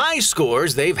remember the high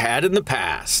scores they've had in the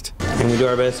past. When we do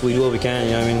our best, we do what we can,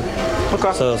 you know what I mean?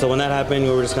 Okay. So when that happened,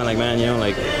 we were just kind of like, man,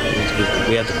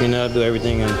 we have to clean up, do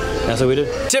everything, and that's what we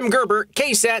did. Tim Gerber,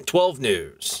 KSAT 12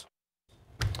 News.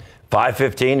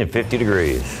 5:15 and 50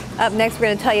 degrees. Up next, we're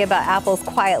going to tell you about Apple's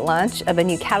quiet launch of a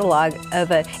new catalog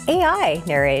of an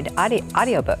AI-narrated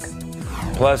audiobook.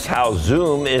 Plus, how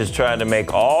Zoom is trying to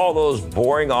make all those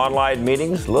boring online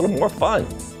meetings a little more fun.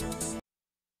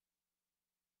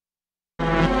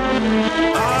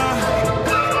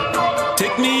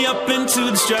 Take me up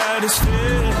into the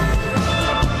stratosphere.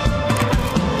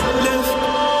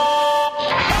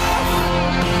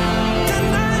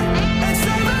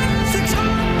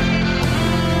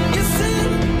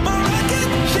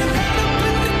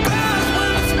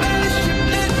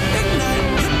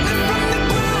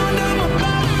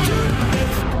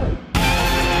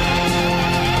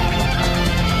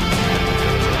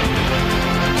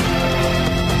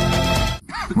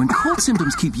 When cold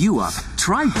symptoms keep you up,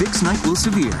 try Vicks NyQuil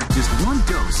Severe. Just one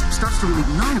dose starts to relieve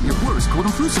 9 of your worst cold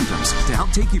and flu symptoms to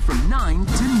help take you from 9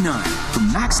 to 9. For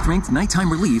max strength nighttime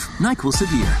relief, NyQuil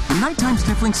Severe. For nighttime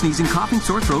sniffling, sneezing, coughing,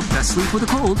 sore throat, best sleep with a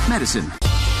cold, medicine.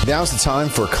 Now's the time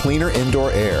for cleaner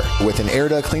indoor air with an air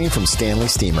duct cleaning from Stanley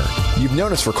Steamer. You've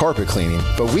known us for carpet cleaning,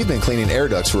 but we've been cleaning air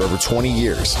ducts for over 20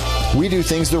 years. We do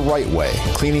things the right way,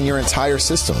 cleaning your entire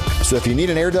system. So if you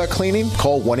need an air duct cleaning,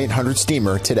 call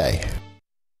 1-800-STEAMER today.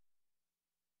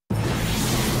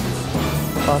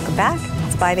 Welcome back.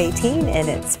 It's 5:18 and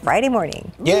it's Friday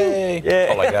morning. Yay! Yay.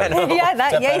 Oh my God! Yeah,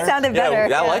 that yay sounded better.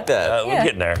 Yeah, I like that. We're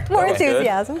getting there. More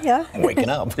enthusiasm. Yeah. I'm waking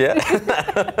up. Yeah.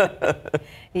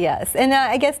 Yes, and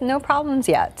I guess no problems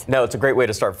yet. No, it's a great way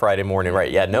to start Friday morning, right?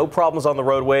 Yeah, no problems on the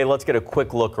roadway. Let's get a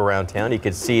quick look around town. You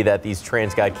can see that these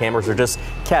TransGuide cameras are just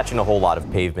catching a whole lot of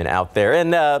pavement out there,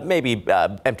 and maybe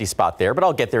empty spot there, but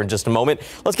I'll get there in just a moment.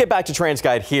 Let's get back to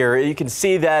TransGuide here. You can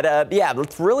see that, yeah,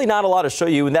 it's really not a lot to show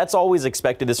you, and that's always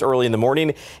expected this early in the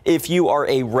morning. If you are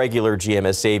a regular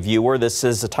GMSA viewer, this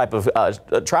is a type of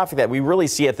traffic that we really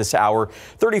see at this hour.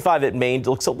 35 at Main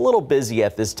looks a little busy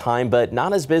at this time, but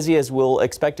not as busy as we'll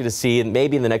expect expected to see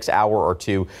maybe in the next hour or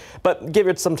two. But give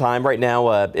it some time. Right now,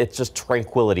 it's just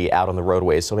tranquility out on the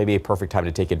roadways, so maybe a perfect time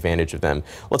to take advantage of them.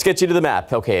 Let's get you to the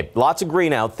map. Okay, lots of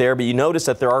green out there, but you notice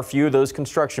that there are a few of those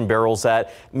construction barrels.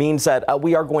 That means that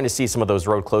we are going to see some of those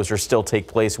road closures still take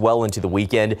place well into the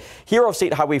weekend. Here off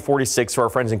State Highway 46 for our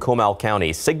friends in Comal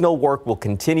County, signal work will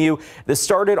continue. This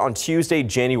started on Tuesday,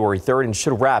 January 3rd, and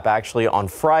should wrap actually on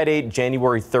Friday,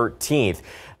 January 13th.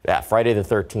 Yeah, Friday the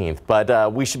 13th,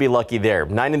 but we should be lucky there.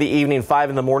 9 in the evening, 5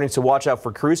 in the morning, so watch out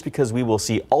for crews because we will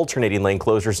see alternating lane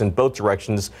closures in both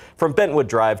directions from Bentwood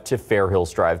Drive to Fair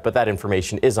Hills Drive. But that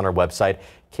information is on our website,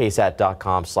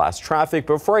 ksat.com/traffic.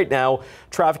 But for right now,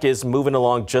 traffic is moving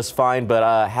along just fine,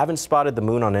 but haven't spotted the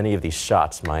moon on any of these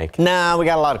shots, Mike. Nah, we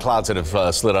got a lot of clouds that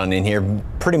have slid on in here,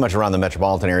 pretty much around the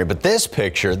metropolitan area. But this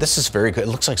picture, this is very good. It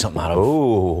looks like something out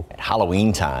of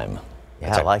Halloween time.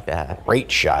 Yeah, I like that.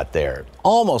 Great shot there.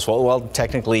 Almost full. Well,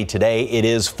 technically today it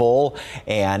is full,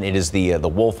 and it is the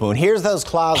wolf moon. Here's those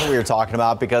clouds that we were talking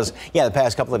about because, yeah, the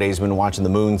past couple of days we've been watching the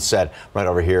moon set right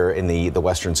over here in the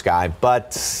western sky.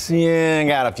 But, yeah,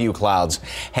 got a few clouds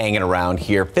hanging around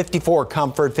here. 54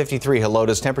 Comfort, 53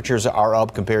 Helotes. Temperatures are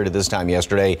up compared to this time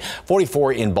yesterday.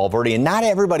 44 in Bulverde, and not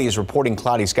everybody is reporting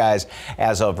cloudy skies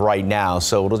as of right now,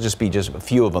 so it'll just be a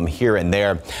few of them here and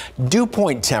there. Dew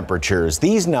point temperatures.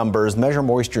 These numbers measure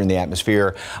moisture in the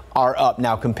atmosphere are up.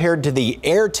 Now, compared to the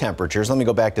air temperatures, let me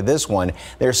go back to this one.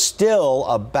 They're still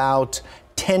about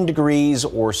 10 degrees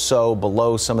or so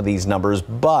below some of these numbers,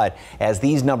 but as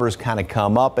these numbers kind of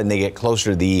come up and they get closer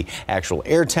to the actual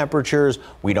air temperatures,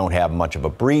 we don't have much of a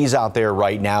breeze out there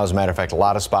right now. As a matter of fact, a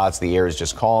lot of spots the air is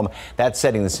just calm. That's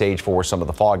setting the stage for some of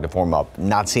the fog to form up.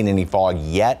 Not seeing any fog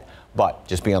yet, but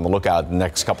just be on the lookout in the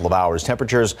next couple of hours.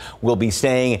 Temperatures will be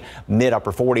staying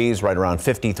mid-upper 40s, right around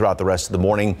 50 throughout the rest of the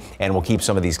morning, and we'll keep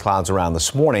some of these clouds around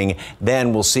this morning.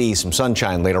 Then we'll see some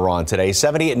sunshine later on today.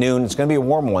 70 at noon. It's going to be a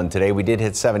warm one today. We did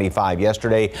hit 75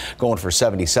 yesterday, going for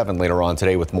 77 later on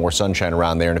today with more sunshine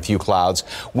around there and a few clouds.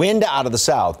 Wind out of the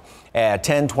south at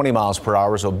 10-20 miles per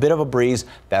hour, so a bit of a breeze.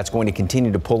 That's going to continue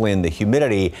to pull in the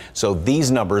humidity, so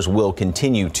these numbers will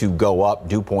continue to go up,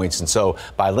 dew points, and so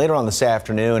by later on this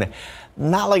afternoon,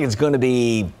 not like it's going to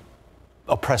be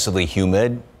oppressively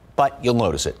humid, but you'll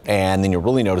notice it, and then you'll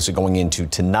really notice it going into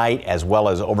tonight as well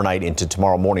as overnight into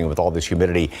tomorrow morning with all this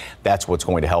humidity. That's what's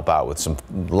going to help out with a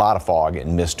lot of fog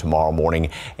and mist tomorrow morning,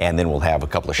 and then we'll have a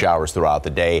couple of showers throughout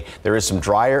the day. There is some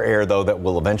drier air, though, that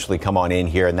will eventually come on in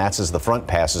here, and that's as the front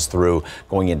passes through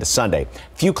going into Sunday.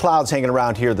 A few clouds hanging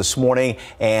around here this morning,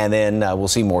 and then we'll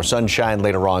see more sunshine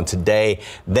later on today.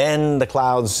 Then the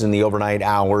clouds in the overnight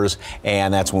hours,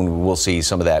 and that's when we will see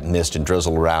some of that mist and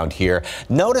drizzle around here.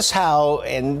 Notice how,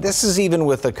 and this is even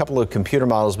with a couple of computer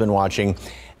models been watching,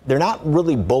 they're not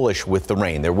really bullish with the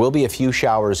rain. There will be a few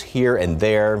showers here and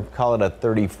there, call it a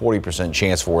 30-40%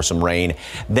 chance for some rain.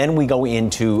 Then we go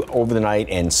into over the night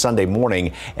and Sunday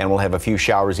morning, and we'll have a few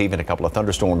showers, even a couple of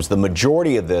thunderstorms. The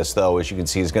majority of this, though, as you can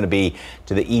see, is going to be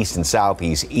to the east and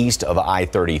southeast, east of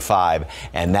I-35,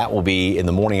 and that will be in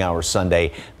the morning hours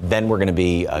Sunday. Then we're going to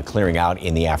be clearing out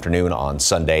in the afternoon on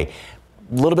Sunday.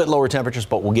 A little bit lower temperatures,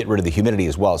 but we'll get rid of the humidity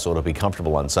as well, so it'll be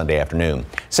comfortable on Sunday afternoon.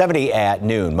 70 at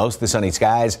noon, mostly sunny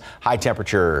skies, high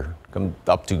temperature come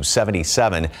up to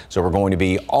 77, so we're going to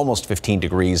be almost 15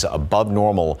 degrees above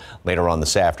normal later on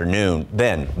this afternoon.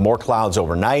 Then more clouds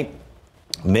overnight,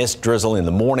 mist, drizzle in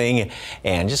the morning,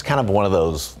 and just kind of one of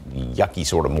those yucky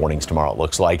sort of mornings tomorrow, it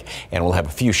looks like. And we'll have a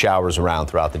few showers around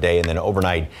throughout the day, and then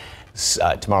overnight,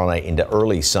 tomorrow night into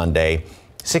early Sunday.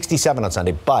 67 on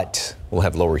Sunday, but we'll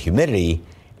have lower humidity,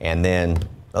 and then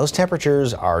those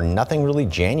temperatures are nothing really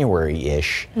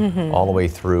January-ish all the way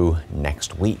through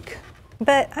next week.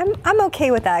 But I'm okay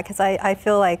with that because I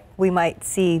feel like we might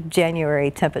see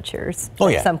January temperatures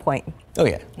at some point. Oh,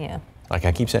 yeah. Yeah. Like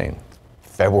I keep saying,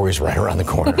 February's right around the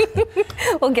corner.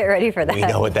 We'll get ready for that. We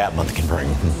know what that month can bring.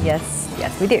 Yes,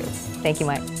 we do. Thank you,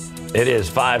 Mike. It is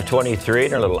 5:23,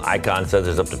 and our little icon says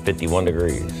it's up to 51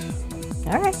 degrees.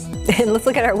 All right, and let's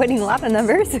look at our winning lotto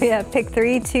numbers. We have pick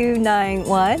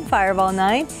 3291, Fireball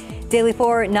 9, Daily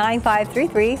 4,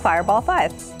 9533, Fireball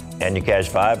 5. And your cash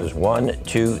 5 is 1,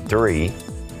 2, 3,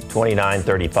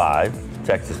 2935.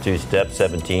 Texas 2 step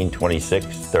 17, 26,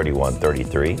 31,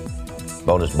 33.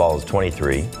 Bonus ball is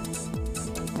 23.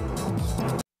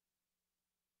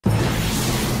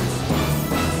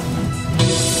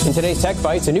 In today's Tech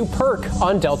Bites, a new perk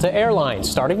on Delta Airlines.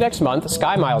 Starting next month,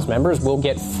 SkyMiles members will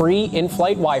get free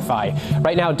in-flight Wi-Fi.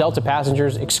 Right now, Delta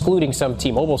passengers, excluding some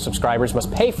T-Mobile subscribers,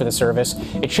 must pay for the service.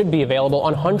 It should be available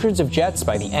on hundreds of jets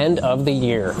by the end of the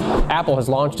year. Apple has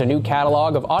launched a new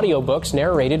catalog of audiobooks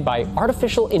narrated by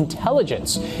artificial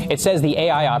intelligence. It says the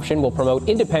AI option will promote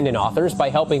independent authors by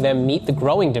helping them meet the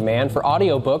growing demand for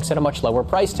audiobooks at a much lower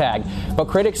price tag. But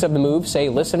critics of the move say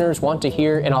listeners want to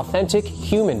hear an authentic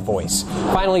human voice.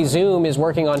 Finally, Zoom is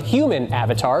working on human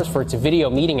avatars for its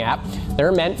video meeting app.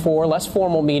 They're meant for less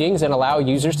formal meetings and allow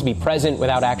users to be present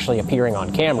without actually appearing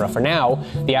on camera. For now,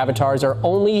 the avatars are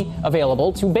only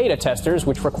available to beta testers,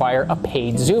 which require a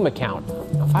paid Zoom account.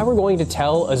 Now, if I were going to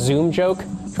tell a Zoom joke,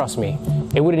 trust me,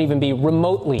 it wouldn't even be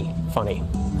remotely funny.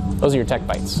 Those are your Tech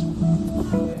Bites.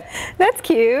 That's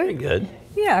cute. Pretty good.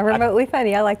 Yeah, remotely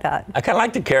funny. I like that. I kind of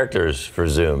like the characters for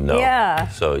Zoom, though. Yeah.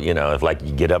 So, you know, if like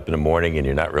you get up in the morning and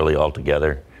you're not really all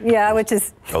together. Yeah, which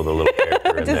is... Throw the little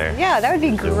character in there. Yeah, that would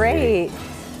be great.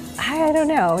 I don't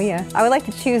know, yeah. I would like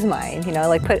to choose mine, you know,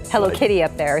 like put Hello Kitty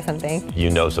up there or something. You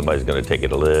know somebody's going to take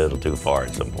it a little too far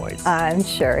at some point. I'm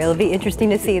sure. It'll be interesting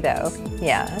to see, though.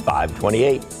 Yeah.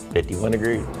 528, 51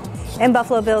 degrees. And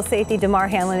Buffalo Bills safety Damar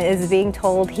Hamlin is being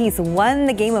told he's won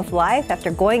the game of life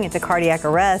after going into cardiac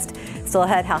arrest. Still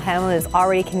ahead, how Hamlin is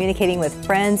already communicating with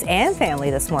friends and family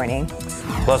this morning.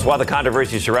 Plus, while the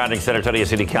controversy surrounding San Antonio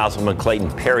City Councilman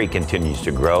Clayton Perry continues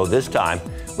to grow, this time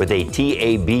with a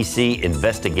TABC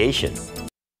investigation.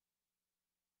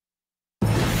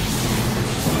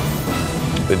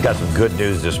 We've got some good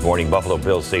news this morning. Buffalo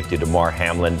Bills safety Damar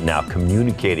Hamlin now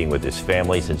communicating with his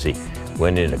family since he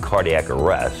went into cardiac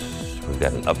arrest. We've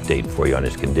got an update for you on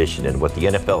his condition and what the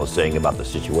NFL is saying about the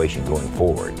situation going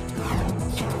forward.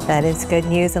 That is good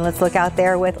news. And let's look out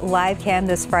there with live cam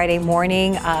this Friday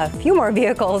morning. A few more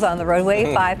vehicles on the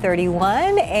roadway,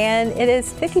 531, and it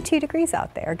is 52 degrees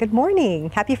out there. Good morning.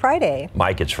 Happy Friday.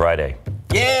 Mike, it's Friday.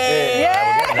 Yeah!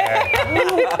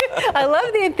 I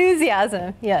love the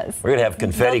enthusiasm. Yes. We're going to have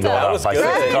confetti going off by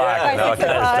 6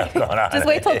 o'clock. Just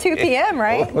wait till 2 p.m.,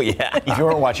 right? Oh, yeah. If you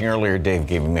weren't watching earlier, Dave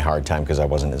gave me a hard time because I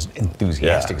wasn't as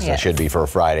enthusiastic as I should be for a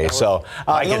Friday. So,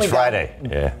 Mike, it's Friday.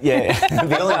 Yeah.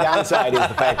 The only downside is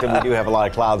the fact that we do have a lot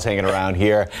of clouds hanging around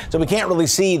here. So we can't really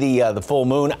see the full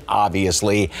moon,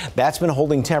 obviously. That's been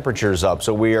holding temperatures up.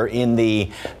 So we are in the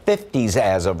 50s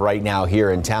as of right now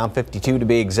here in town, 52 to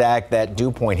be exact. That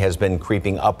dew point has been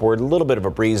creeping upward, a little bit of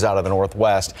a breeze out of the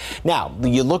northwest. Now,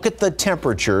 you look at the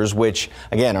temperatures, which,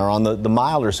 again, are on the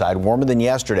milder side, warmer than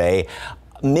yesterday.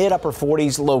 Mid-upper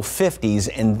 40s, low 50s,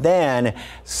 and then,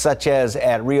 such as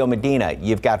at Rio Medina,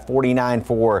 you've got 49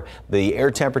 for the air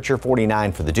temperature,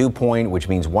 49 for the dew point, which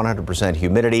means 100%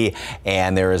 humidity,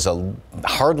 and there is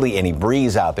hardly any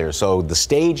breeze out there, so the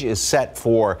stage is set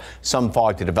for some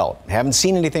fog to develop. Haven't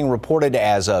seen anything reported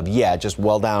as of yet, just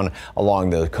well down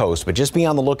along the coast, but just be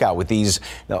on the lookout with these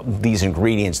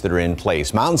ingredients that are in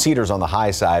place. Mountain cedar's on the high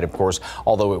side, of course,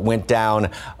 although it went down,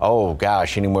 oh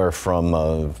gosh, anywhere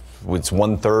from it's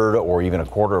 1/3 or even a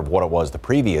quarter of what it was the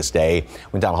previous day.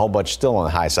 Went down a whole bunch, still on the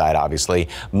high side, obviously.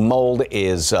 Mold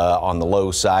is on the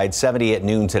low side. 70 at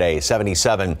noon today,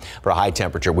 77 for a high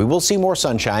temperature. We will see more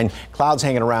sunshine. Clouds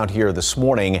hanging around here this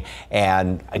morning,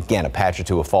 and again, a patch or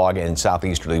two of fog and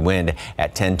southeasterly wind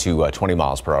at 10 to 20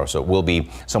 miles per hour. So it will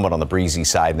be somewhat on the breezy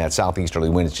side, and that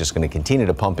southeasterly wind is just going to continue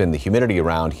to pump in the humidity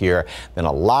around here. Then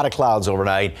a lot of clouds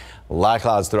overnight. A lot of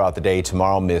clouds throughout the day.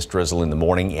 Tomorrow, mist, drizzle in the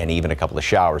morning, and even a couple of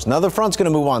showers. Another front's going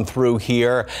to move on through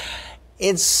here.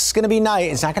 It's going to be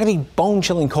nice. It's not going to be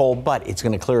bone-chilling cold, but it's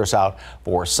going to clear us out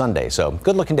for Sunday. So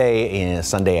good-looking day in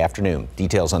Sunday afternoon.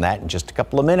 Details on that in just a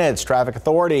couple of minutes. Traffic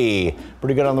Authority,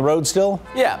 pretty good on the road still?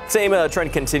 Yeah, same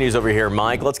trend continues over here,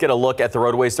 Mike. Let's get a look at the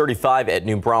roadways. 35 at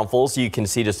New Braunfels. You can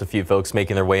see just a few folks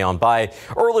making their way on by.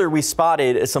 Earlier, we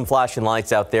spotted some flashing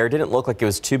lights out there. Didn't look like it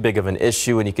was too big of an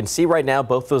issue. And you can see right now,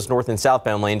 both those north and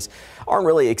southbound lanes aren't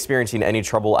really experiencing any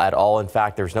trouble at all. In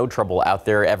fact, there's no trouble out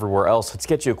there everywhere else. Let's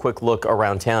get you a quick look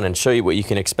around town and show you what you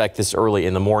can expect this early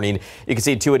in the morning. You can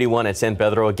see 281 at San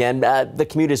Pedro. Again, the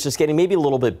commute is just getting maybe a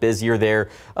little bit busier there.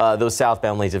 Those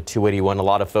southbound lanes of 281, a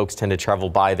lot of folks tend to travel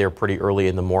by there pretty early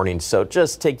in the morning. So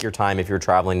just take your time if you're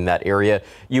traveling in that area.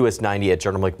 US 90 at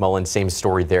General McMullen, same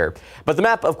story there. But the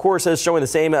map, of course, is showing the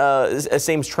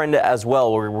same trend as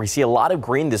well, where we see a lot of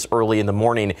green this early in the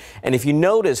morning. And if you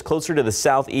notice, closer to the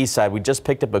southeast side, we just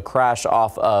picked up a crash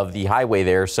off of the highway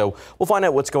there. So we'll find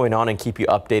out what's going on and keep you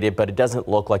updated. But it doesn't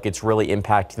look like it's really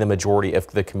impacting the majority of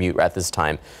the commute at this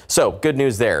time. So good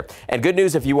news there. And good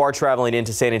news if you are traveling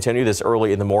into San Antonio this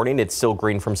early in the morning. It's still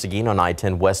green from Seguin on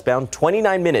I-10 westbound.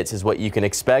 29 minutes is what you can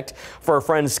expect. For our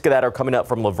friends that are coming up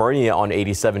from Livonia on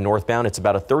 87 northbound, it's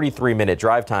about a 33-minute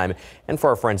drive time. And for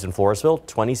our friends in Floresville,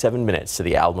 27 minutes to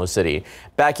the Alamo City.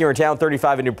 Back here in town,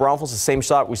 35 in New Braunfels, the same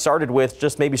shot we started with,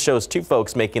 just maybe shows two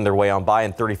folks making their way on by,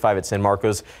 and 35 at San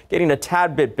Marcos getting a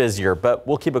tad bit busier, but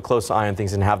we'll keep a close eye on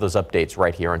things and have those updates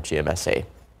right here on GMSA.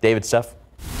 David, Steph.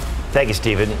 Thank you,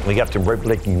 Stephen. We got some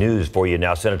breaking news for you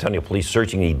now. San Antonio police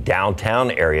searching the downtown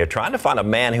area, trying to find a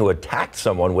man who attacked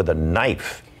someone with a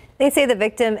knife. They say the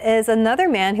victim is another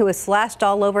man who was slashed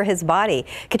all over his body.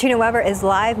 Katrina Weber is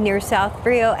live near South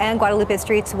Frio and Guadalupe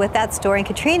streets with that story. And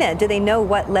Katrina, do they know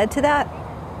what led to that?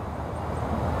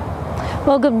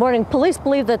 Well, good morning. Police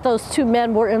believe that those two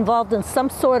men were involved in some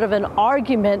sort of an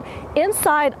argument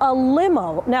inside a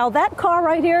limo. Now, that car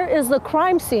right here is the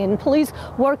crime scene. Police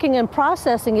working and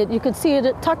processing it. You can see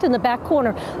it tucked in the back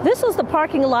corner. This is the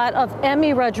parking lot of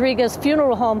Emmy Rodriguez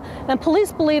Funeral Home, and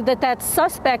police believe that that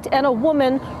suspect and a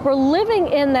woman were living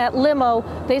in that limo.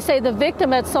 They say the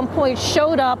victim at some point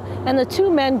showed up and the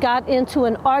two men got into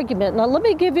an argument. Now, let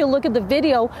me give you a look at the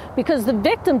video because the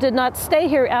victim did not stay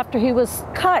here after he was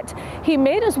cut. He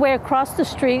made his way across the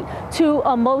street to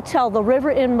a motel, the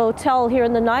River Inn Motel here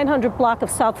in the 900 block of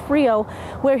South Frio,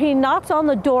 where he knocked on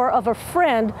the door of a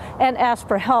friend and asked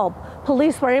for help.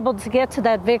 Police were able to get to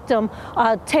that victim,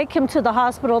 take him to the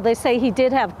hospital. They say he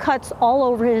did have cuts all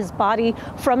over his body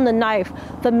from the knife.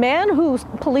 The man who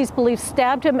police believe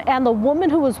stabbed him and the woman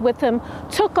who was with him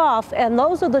took off, and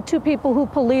those are the two people who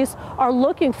police are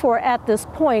looking for at this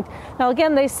point. Now,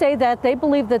 again, they say that they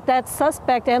believe that that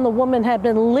suspect and the woman had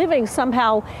been living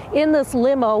somehow in this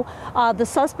limo. The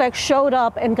suspect showed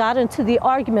up and got into the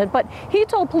argument, but he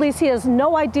told police he has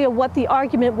no idea what the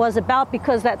argument was about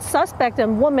because that suspect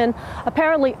and woman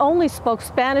apparently only spoke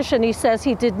Spanish, and he says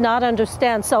he did not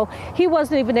understand. So he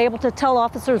wasn't even able to tell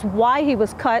officers why he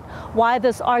was cut, why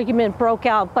this argument broke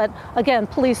out. But again,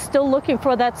 police still looking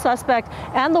for that suspect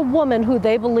and the woman who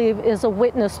they believe is a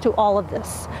witness to all of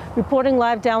this. Reporting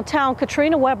live downtown,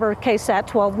 Katrina Weber, KSAT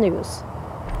 12 News.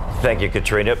 Thank you,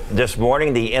 Katrina. This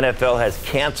morning, the NFL has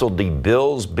canceled the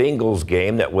Bills-Bengals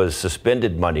game that was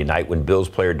suspended Monday night when Bills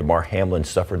player Damar Hamlin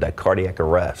suffered that cardiac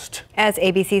arrest. As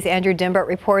ABC's Andrew Dimbert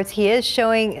reports, he is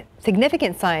showing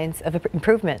significant signs of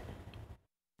improvement.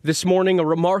 This morning, a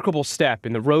remarkable step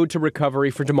in the road to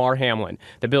recovery for Damar Hamlin.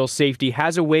 The Bills' safety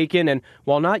has awakened and,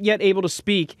 while not yet able to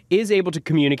speak, is able to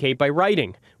communicate by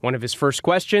writing. One of his first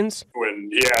questions. When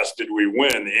he asked, did we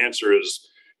win? The answer is,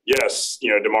 yes,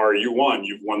 Damar, you won.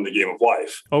 You've won the game of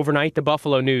life. Overnight, the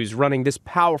Buffalo News running this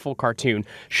powerful cartoon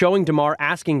showing Damar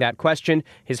asking that question,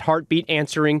 his heartbeat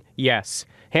answering yes.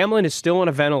 Hamlin is still on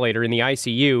a ventilator in the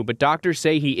ICU, but doctors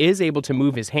say he is able to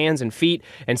move his hands and feet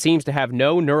and seems to have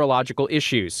no neurological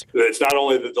issues. It's not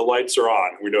only that the lights are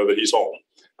on, we know that he's home,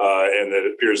 and that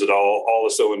it appears that all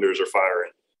the cylinders are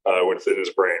firing within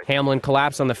his brain. Hamlin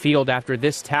collapsed on the field after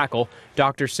this tackle.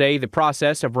 Doctors say the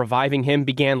process of reviving him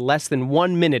began less than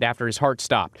 1 minute after his heart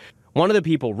stopped. One of the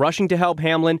people rushing to help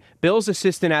Hamlin, Bills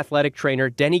assistant athletic trainer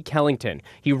Denny Kellington.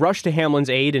 He rushed to Hamlin's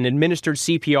aid and administered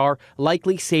CPR,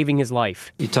 likely saving his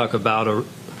life. You talk about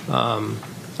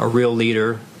a real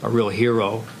leader, a real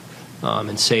hero,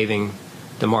 and saving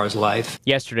Damar's life.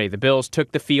 Yesterday, the Bills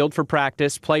took the field for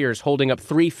practice, players holding up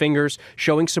 3 fingers,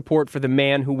 showing support for the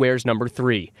man who wears number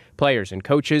 3. Players and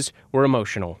coaches were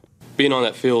emotional. Being on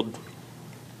that field,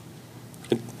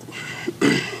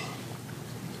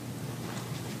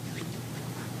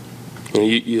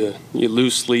 you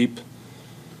lose sleep,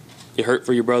 you hurt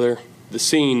for your brother. The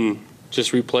scene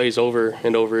just replays over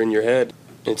and over in your head.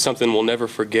 It's something we'll never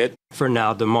forget. For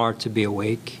now, Damar to be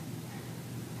awake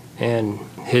and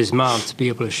his mom to be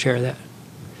able to share that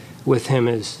with him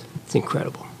it's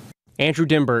incredible. Andrew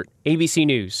Dimbert, ABC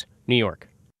News, New York.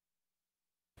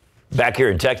 Back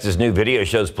here in Texas, new video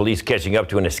shows police catching up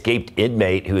to an escaped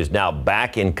inmate who is now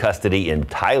back in custody in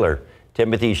Tyler.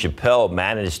 Timothy Chappelle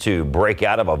managed to break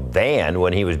out of a van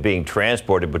when he was being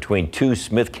transported between 2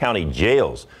 Smith County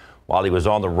jails. While he was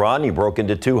on the run, he broke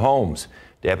into 2 homes.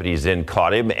 Deputies then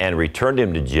caught him and returned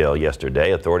him to jail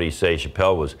yesterday. Authorities say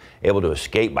Chappelle was able to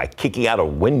escape by kicking out a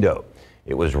window.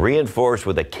 It was reinforced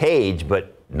with a cage,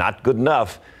 but not good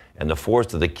enough, and the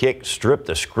force of the kick stripped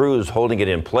the screws holding it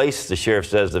in place. The sheriff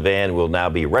says the van will now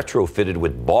be retrofitted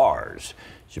with bars.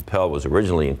 Chappelle was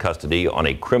originally in custody on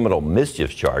a criminal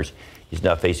mischief charge. He's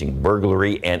now facing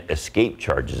burglary and escape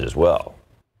charges as well.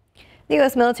 The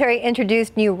U.S. military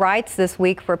introduced new rights this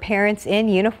week for parents in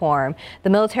uniform. The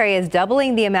military is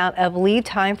doubling the amount of leave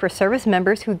time for service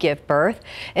members who give birth.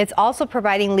 It's also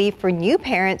providing leave for new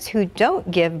parents who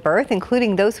don't give birth,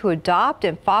 including those who adopt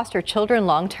and foster children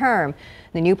long term.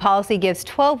 The new policy gives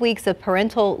 12 weeks of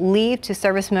parental leave to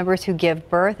service members who give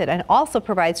birth and also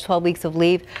provides 12 weeks of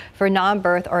leave for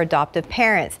non-birth or adoptive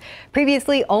parents.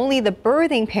 Previously, only the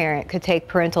birthing parent could take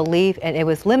parental leave, and it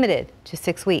was limited to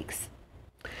 6 weeks.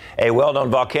 A well-known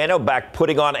volcano back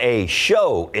putting on a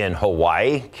show in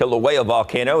Hawaii. Kilauea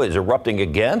volcano is erupting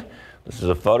again. This is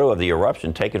a photo of the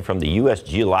eruption taken from the U.S.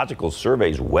 Geological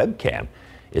Survey's webcam.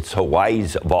 It's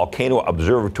Hawaii's volcano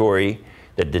observatory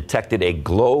that detected a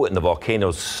glow in the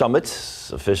volcano's summit.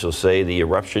 Officials say the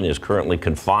eruption is currently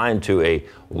confined to a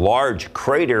large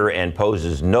crater and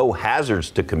poses no hazards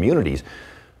to communities.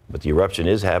 But the eruption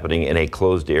is happening in a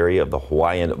closed area of the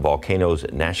Hawaiian Volcanoes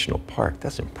National Park.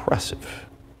 That's impressive.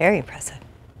 Very impressive.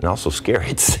 And also scary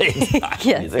at the same time.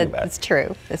 Yes, it's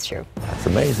true. It's true. That's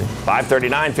amazing.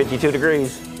 539, 52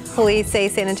 degrees. Police say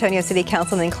San Antonio City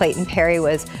Councilman Clayton Perry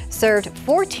was served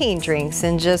 14 drinks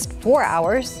in just 4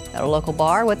 hours at a local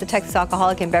bar. What the Texas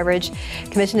Alcoholic and Beverage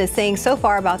Commission is saying so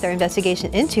far about their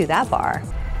investigation into that bar.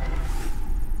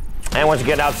 And once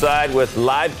again, outside with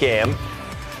live cam.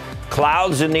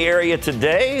 Clouds in the area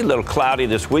today. A little cloudy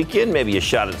this weekend. Maybe a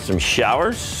shot at some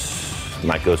showers.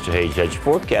 Mike goes to Hayes Edge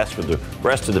forecast for the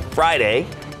rest of the Friday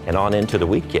and on into the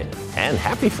weekend. And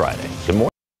happy Friday. Good morning.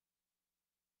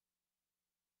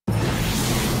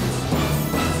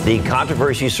 The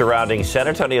controversy surrounding San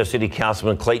Antonio City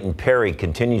Councilman Clayton Perry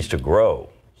continues to grow.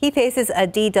 He faces a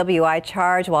DWI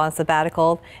charge while on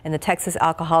sabbatical, and the Texas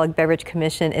Alcoholic Beverage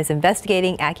Commission is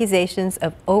investigating accusations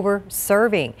of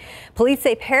over-serving. Police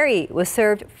say Perry was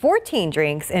served 14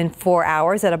 drinks in 4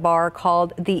 hours at a bar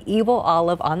called the Evil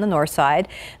Olive on the north side.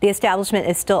 The establishment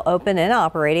is still open and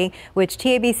operating, which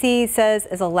TABC says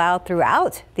is allowed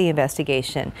throughout the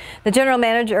investigation. The general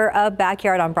manager of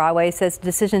Backyard on Broadway says the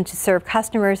decision to serve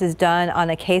customers is done on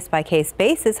a case-by-case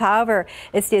basis. However,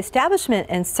 it's the establishment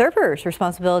and servers'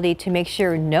 responsibility to make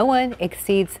sure no one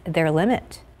exceeds their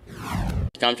limit.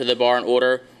 Come to the bar and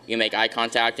order, you make eye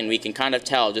contact, and we can kind of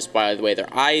tell just by the way their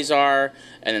eyes are,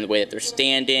 and then the way that they're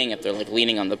standing, if they're like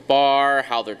leaning on the bar,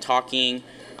 how they're talking.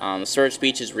 Slurred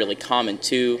speech is really common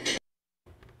too.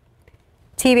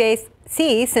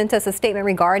 TABC sent us a statement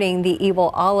regarding the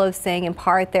Evil Olive, saying in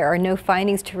part there are no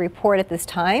findings to report at this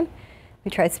time.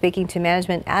 We tried speaking to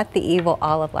management at the Evil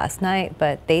Olive last night,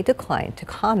 but they declined to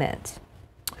comment.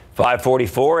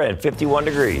 544 and 51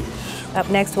 degrees. Up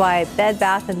next, why Bed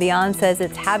Bath & Beyond says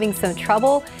it's having some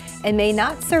trouble and may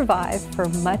not survive for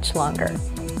much longer.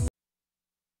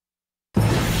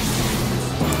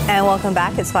 And welcome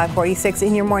back. It's 5:46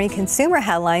 in your morning consumer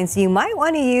headlines. You might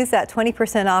want to use that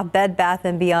 20% off Bed Bath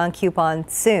 & Beyond coupon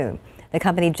soon. The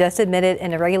company just admitted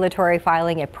in a regulatory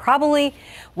filing it probably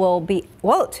won't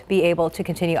be able to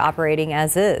continue operating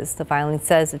as is. The filing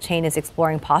says the chain is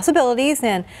exploring possibilities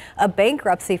and a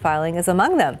bankruptcy filing is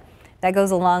among them. That goes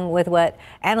along with what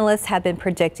analysts have been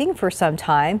predicting for some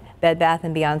time. Bed Bath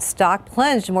 & Beyond stock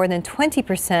plunged more than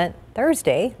 20%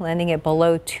 Thursday, landing at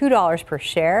below $2 per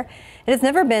share. It has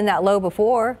never been that low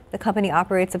before. The company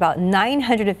operates about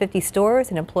 950 stores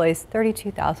and employs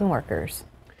 32,000 workers.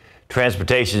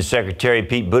 Transportation Secretary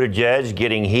Pete Buttigieg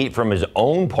getting heat from his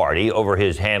own party over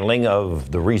his handling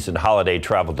of the recent holiday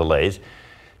travel delays.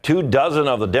 24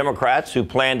 of the Democrats who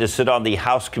plan to sit on the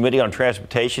House Committee on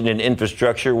Transportation and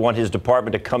Infrastructure want his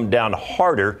department to come down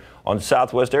harder on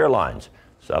Southwest Airlines.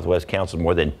 Southwest canceled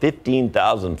more than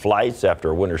 15,000 flights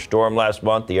after a winter storm last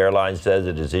month. The airline says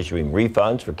it is issuing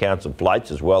refunds for canceled flights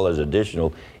as well as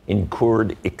additional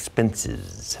incurred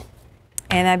expenses.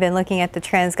 And I've been looking at the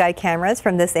TransGuide cameras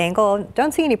from this angle.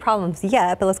 Don't see any problems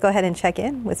yet, but let's go ahead and check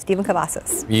in with Stephen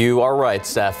Cavazos. You are right,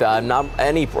 Steph.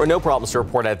 No problems to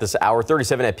report at this hour.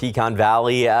 37 at Pecan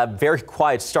Valley. Very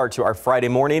quiet start to our Friday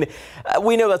morning.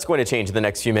 We know that's going to change in the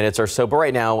next few minutes or so, but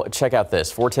right now, check out this.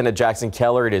 410 at Jackson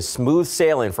Keller. It is smooth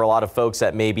sailing for a lot of folks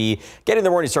that may be getting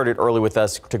their morning started early with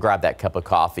us to grab that cup of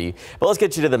coffee. But let's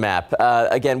get you to the map.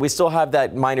 Again, we still have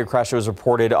that minor crash that was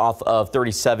reported off of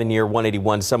 37 near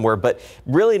 181 somewhere, but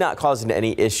really not causing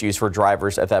any issues for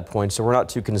drivers at that point, so we're not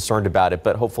too concerned about it,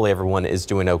 but hopefully everyone is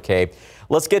doing okay.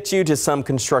 Let's get you to some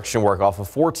construction work off of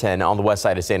 410 on the west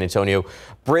side of San Antonio.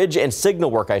 Bridge and signal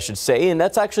work, I should say, and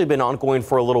that's actually been ongoing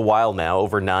for a little while now.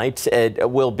 Overnight, it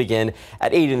will begin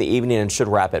at 8 in the evening and should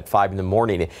wrap at 5 in the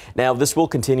morning. Now, this will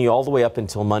continue all the way up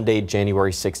until Monday,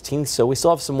 January 16th, so we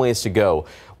still have some ways to go.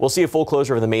 We'll see a full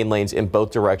closure of the main lanes in both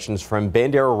directions from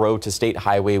Bandera Road to State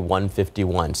Highway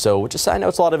 151. So just I know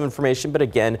it's a lot of information, but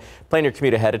again, plan your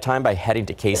commute ahead of time by heading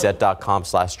to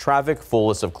ksat.com/traffic. Full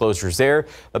list of closures there.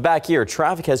 But back here,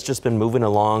 traffic has just been moving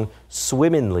along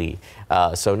swimmingly.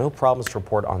 So no problems to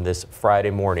report on this Friday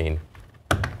morning,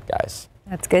 guys.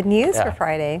 That's good news for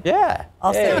Friday. Yeah.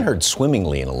 Also, I haven't heard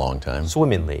swimmingly in a long time.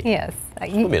 Swimmingly. Yes.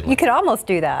 You could almost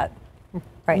do that.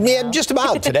 Right yeah, now. just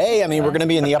about today. I mean, we're going to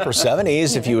be in the upper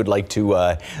 70s if you would like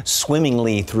to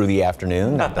swimmingly through the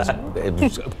afternoon. It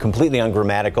was completely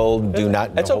ungrammatical. Do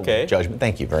not That's okay. judgment.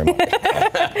 Thank you very much.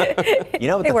 You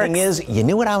know what the thing is? You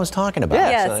knew what I was talking about.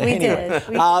 Yes, so, we anyway.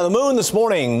 did. The moon this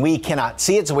morning, we cannot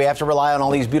see it, so we have to rely on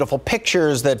all these beautiful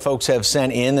pictures that folks have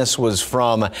sent in. This was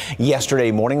from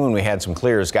yesterday morning when we had some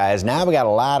clear skies. Now we got a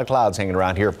lot of clouds hanging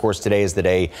around here. Of course, today is the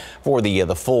day for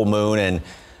the full moon, and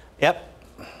yep.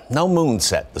 No moon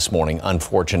set this morning,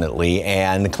 unfortunately,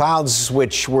 and the clouds,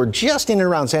 which were just in and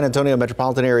around San Antonio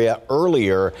metropolitan area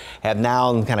earlier, have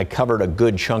now kind of covered a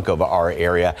good chunk of our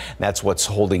area. That's what's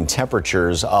holding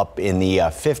temperatures up in the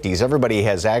 50s. Everybody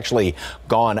has actually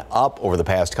gone up over the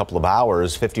past couple of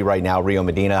hours. 50 right now, Rio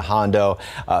Medina, Hondo,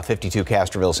 52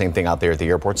 Castroville, same thing out there at the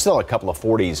airport. Still a couple of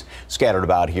 40s scattered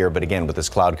about here, but again, with this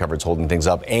cloud cover, it's holding things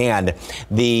up. And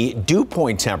the dew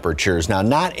point temperatures, now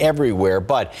not everywhere,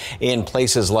 but in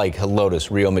places like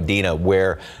Lotus, Rio Medina,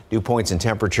 where dew points and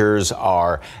temperatures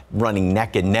are running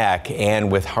neck and neck,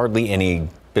 and with hardly any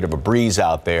bit of a breeze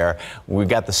out there, we've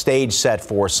got the stage set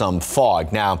for some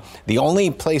fog. Now, the only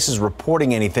places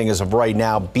reporting anything as of right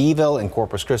now, Beeville and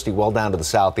Corpus Christi, well down to the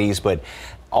southeast, but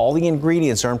all the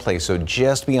ingredients are in place, so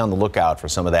just be on the lookout for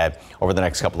some of that over the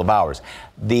next couple of hours.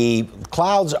 The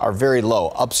clouds are very low.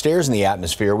 Upstairs in the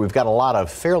atmosphere, we've got a lot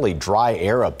of fairly dry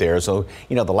air up there, so,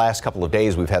 you know, the last couple of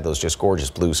days we've had those just gorgeous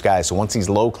blue skies. So once these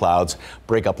low clouds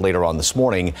break up later on this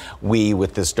morning,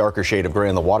 with this darker shade of gray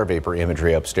and the water vapor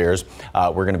imagery upstairs,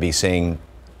 we're going to be seeing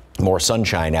more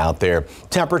sunshine out there.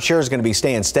 Temperature is going to be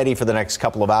staying steady for the next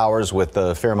couple of hours with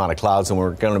a fair amount of clouds, and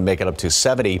we're going to make it up to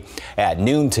 70 at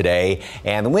noon today.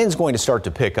 And the wind's going to start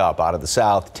to pick up out of the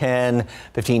south, 10,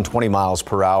 15, 20 miles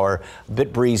per hour, a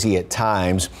bit breezy at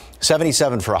times.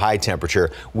 77 for a high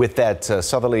temperature. With that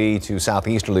southerly to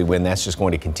southeasterly wind, that's just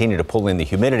going to continue to pull in the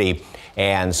humidity,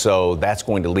 and so that's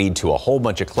going to lead to a whole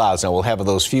bunch of clouds. Now we'll have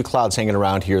those few clouds hanging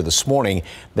around here this morning,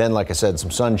 then like I said, some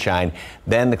sunshine,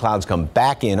 then the clouds come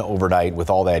back in overnight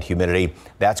with all that humidity.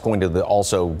 That's going to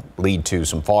also lead to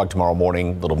some fog tomorrow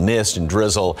morning, little mist and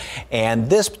drizzle. And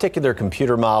this particular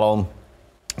computer model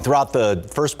throughout the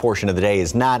first portion of the day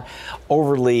is not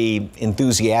overly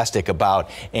enthusiastic about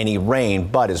any rain,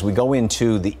 but as we go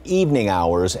into the evening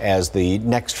hours, as the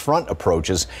next front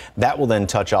approaches, that will then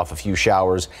touch off a few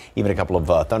showers, even a couple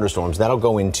of thunderstorms. That'll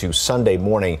go into Sunday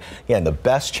morning. Again, the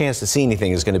best chance to see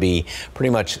anything is going to be pretty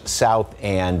much south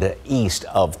and east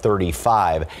of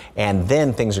 35, and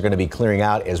then things are going to be clearing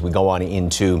out as we go on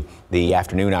into the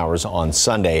afternoon hours on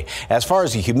Sunday. As far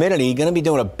as the humidity, going to be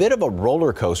doing a bit of a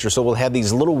roller coaster, so we'll have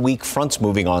these little weak fronts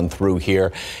moving on through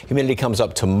here. Humidity comes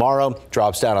up tomorrow,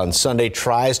 drops down on Sunday,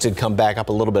 tries to come back up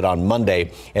a little bit on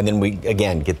Monday, and then we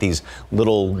again get these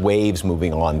little waves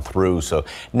moving on through. So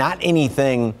not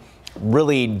anything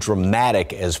really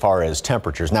dramatic as far as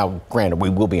temperatures. Now, granted, we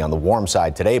will be on the warm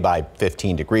side today by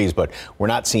 15 degrees, but we're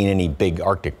not seeing any big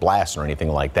Arctic blasts or anything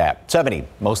like that. 70,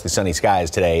 mostly sunny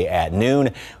skies today at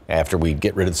noon after we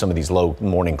get rid of some of these low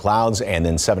morning clouds, and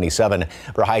then 77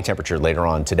 for a high temperature later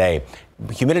on today.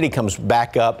 Humidity comes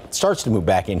back up, starts to move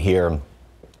back in here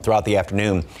throughout the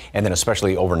afternoon, and then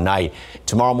especially overnight.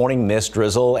 Tomorrow morning, mist,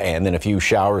 drizzle, and then a few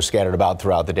showers scattered about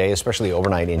throughout the day, especially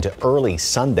overnight into early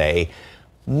Sunday,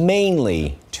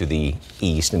 mainly to the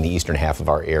east, in the eastern half of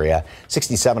our area.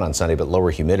 67 on Sunday, but lower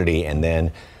humidity. And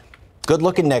then good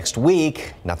looking next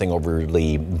week. Nothing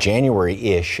overly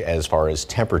January-ish as far as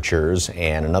temperatures,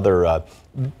 and another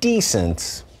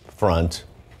decent front.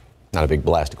 Not a big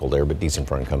blast of cold air, but decent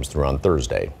front comes through on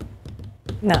Thursday.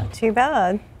 Not too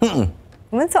bad.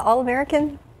 When's the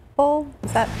All-American Bowl?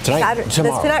 Is that tonight? Saturday?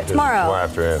 Tomorrow. Tomorrow. Tomorrow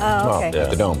afternoon. Oh, okay. At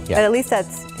the Dome. Yeah. But at least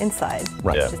that's inside,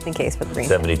 right? Yeah. Just in case for the green.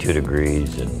 72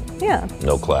 degrees and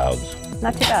no clouds.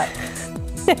 Not too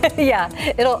bad. Yeah,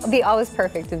 it'll be always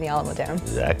perfect in the Alamo Dome.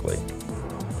 Exactly.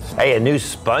 Hey, a new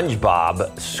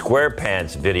SpongeBob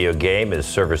SquarePants video game is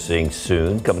surfacing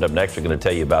soon. Coming up next, we're going to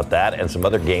tell you about that and some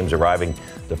other games arriving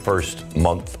the first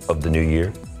month of the new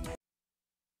year.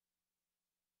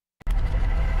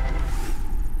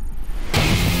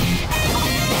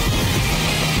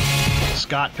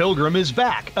 Scott Pilgrim is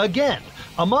back again.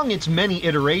 Among its many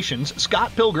iterations,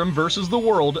 Scott Pilgrim vs. the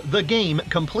World, the Game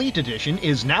Complete Edition,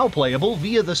 is now playable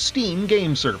via the Steam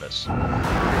game service.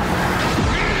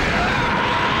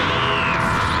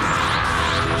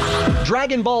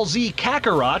 Dragon Ball Z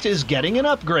Kakarot is getting an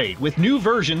upgrade with new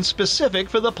versions specific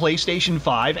for the PlayStation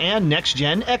 5 and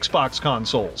next-gen Xbox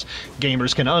consoles.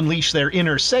 Gamers can unleash their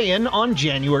inner Saiyan on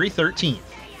January 13th.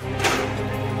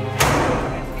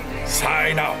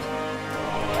 Sign up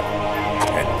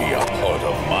and be a part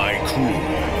of my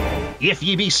crew. If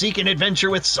ye be seeking adventure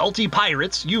with salty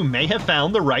pirates, you may have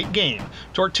found the right game.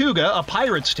 Tortuga, A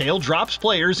Pirate's Tale, drops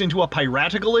players into a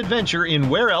piratical adventure in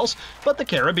where else but the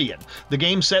Caribbean. The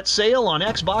game sets sail on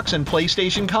Xbox and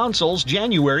PlayStation consoles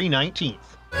January 19th.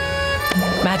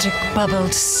 Magic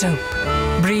bubbled soap.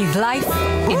 Breathe life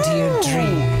into your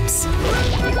dreams.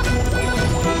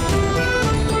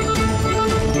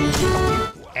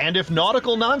 And if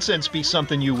nautical nonsense be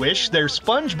something you wish, there's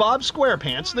SpongeBob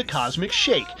SquarePants The Cosmic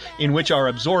Shake, in which our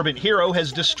absorbent hero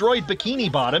has destroyed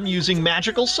Bikini Bottom using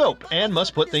magical soap and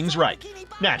must put things right.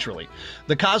 Naturally.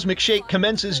 The Cosmic Shake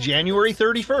commences January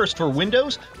 31st for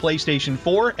Windows, PlayStation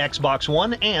 4, Xbox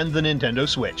One, and the Nintendo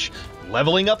Switch.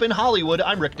 Leveling up in Hollywood,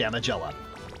 I'm Rick Damigella.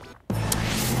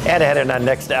 And ahead in our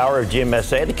next hour of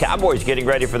GMSA, the Cowboys getting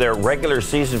ready for their regular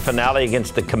season finale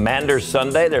against the Commanders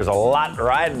Sunday. There's a lot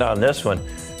riding on this one.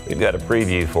 We've got a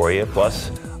preview for you,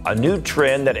 plus a new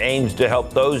trend that aims to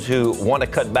help those who want to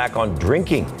cut back on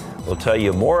drinking. We'll tell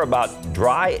you more about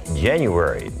Dry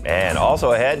January. And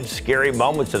also ahead, scary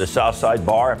moments at a Southside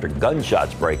bar after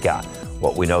gunshots break out.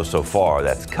 What we know so far,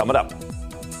 that's coming up.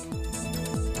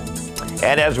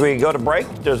 And as we go to break,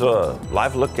 there's a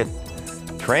live look at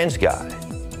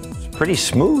TransGuide. It's pretty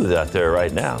smooth out there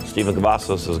right now. Stephen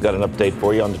Cavazos has got an update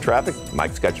for you on the traffic.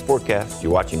 Mike's got your forecast.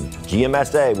 You're watching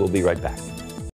GMSA. We'll be right back.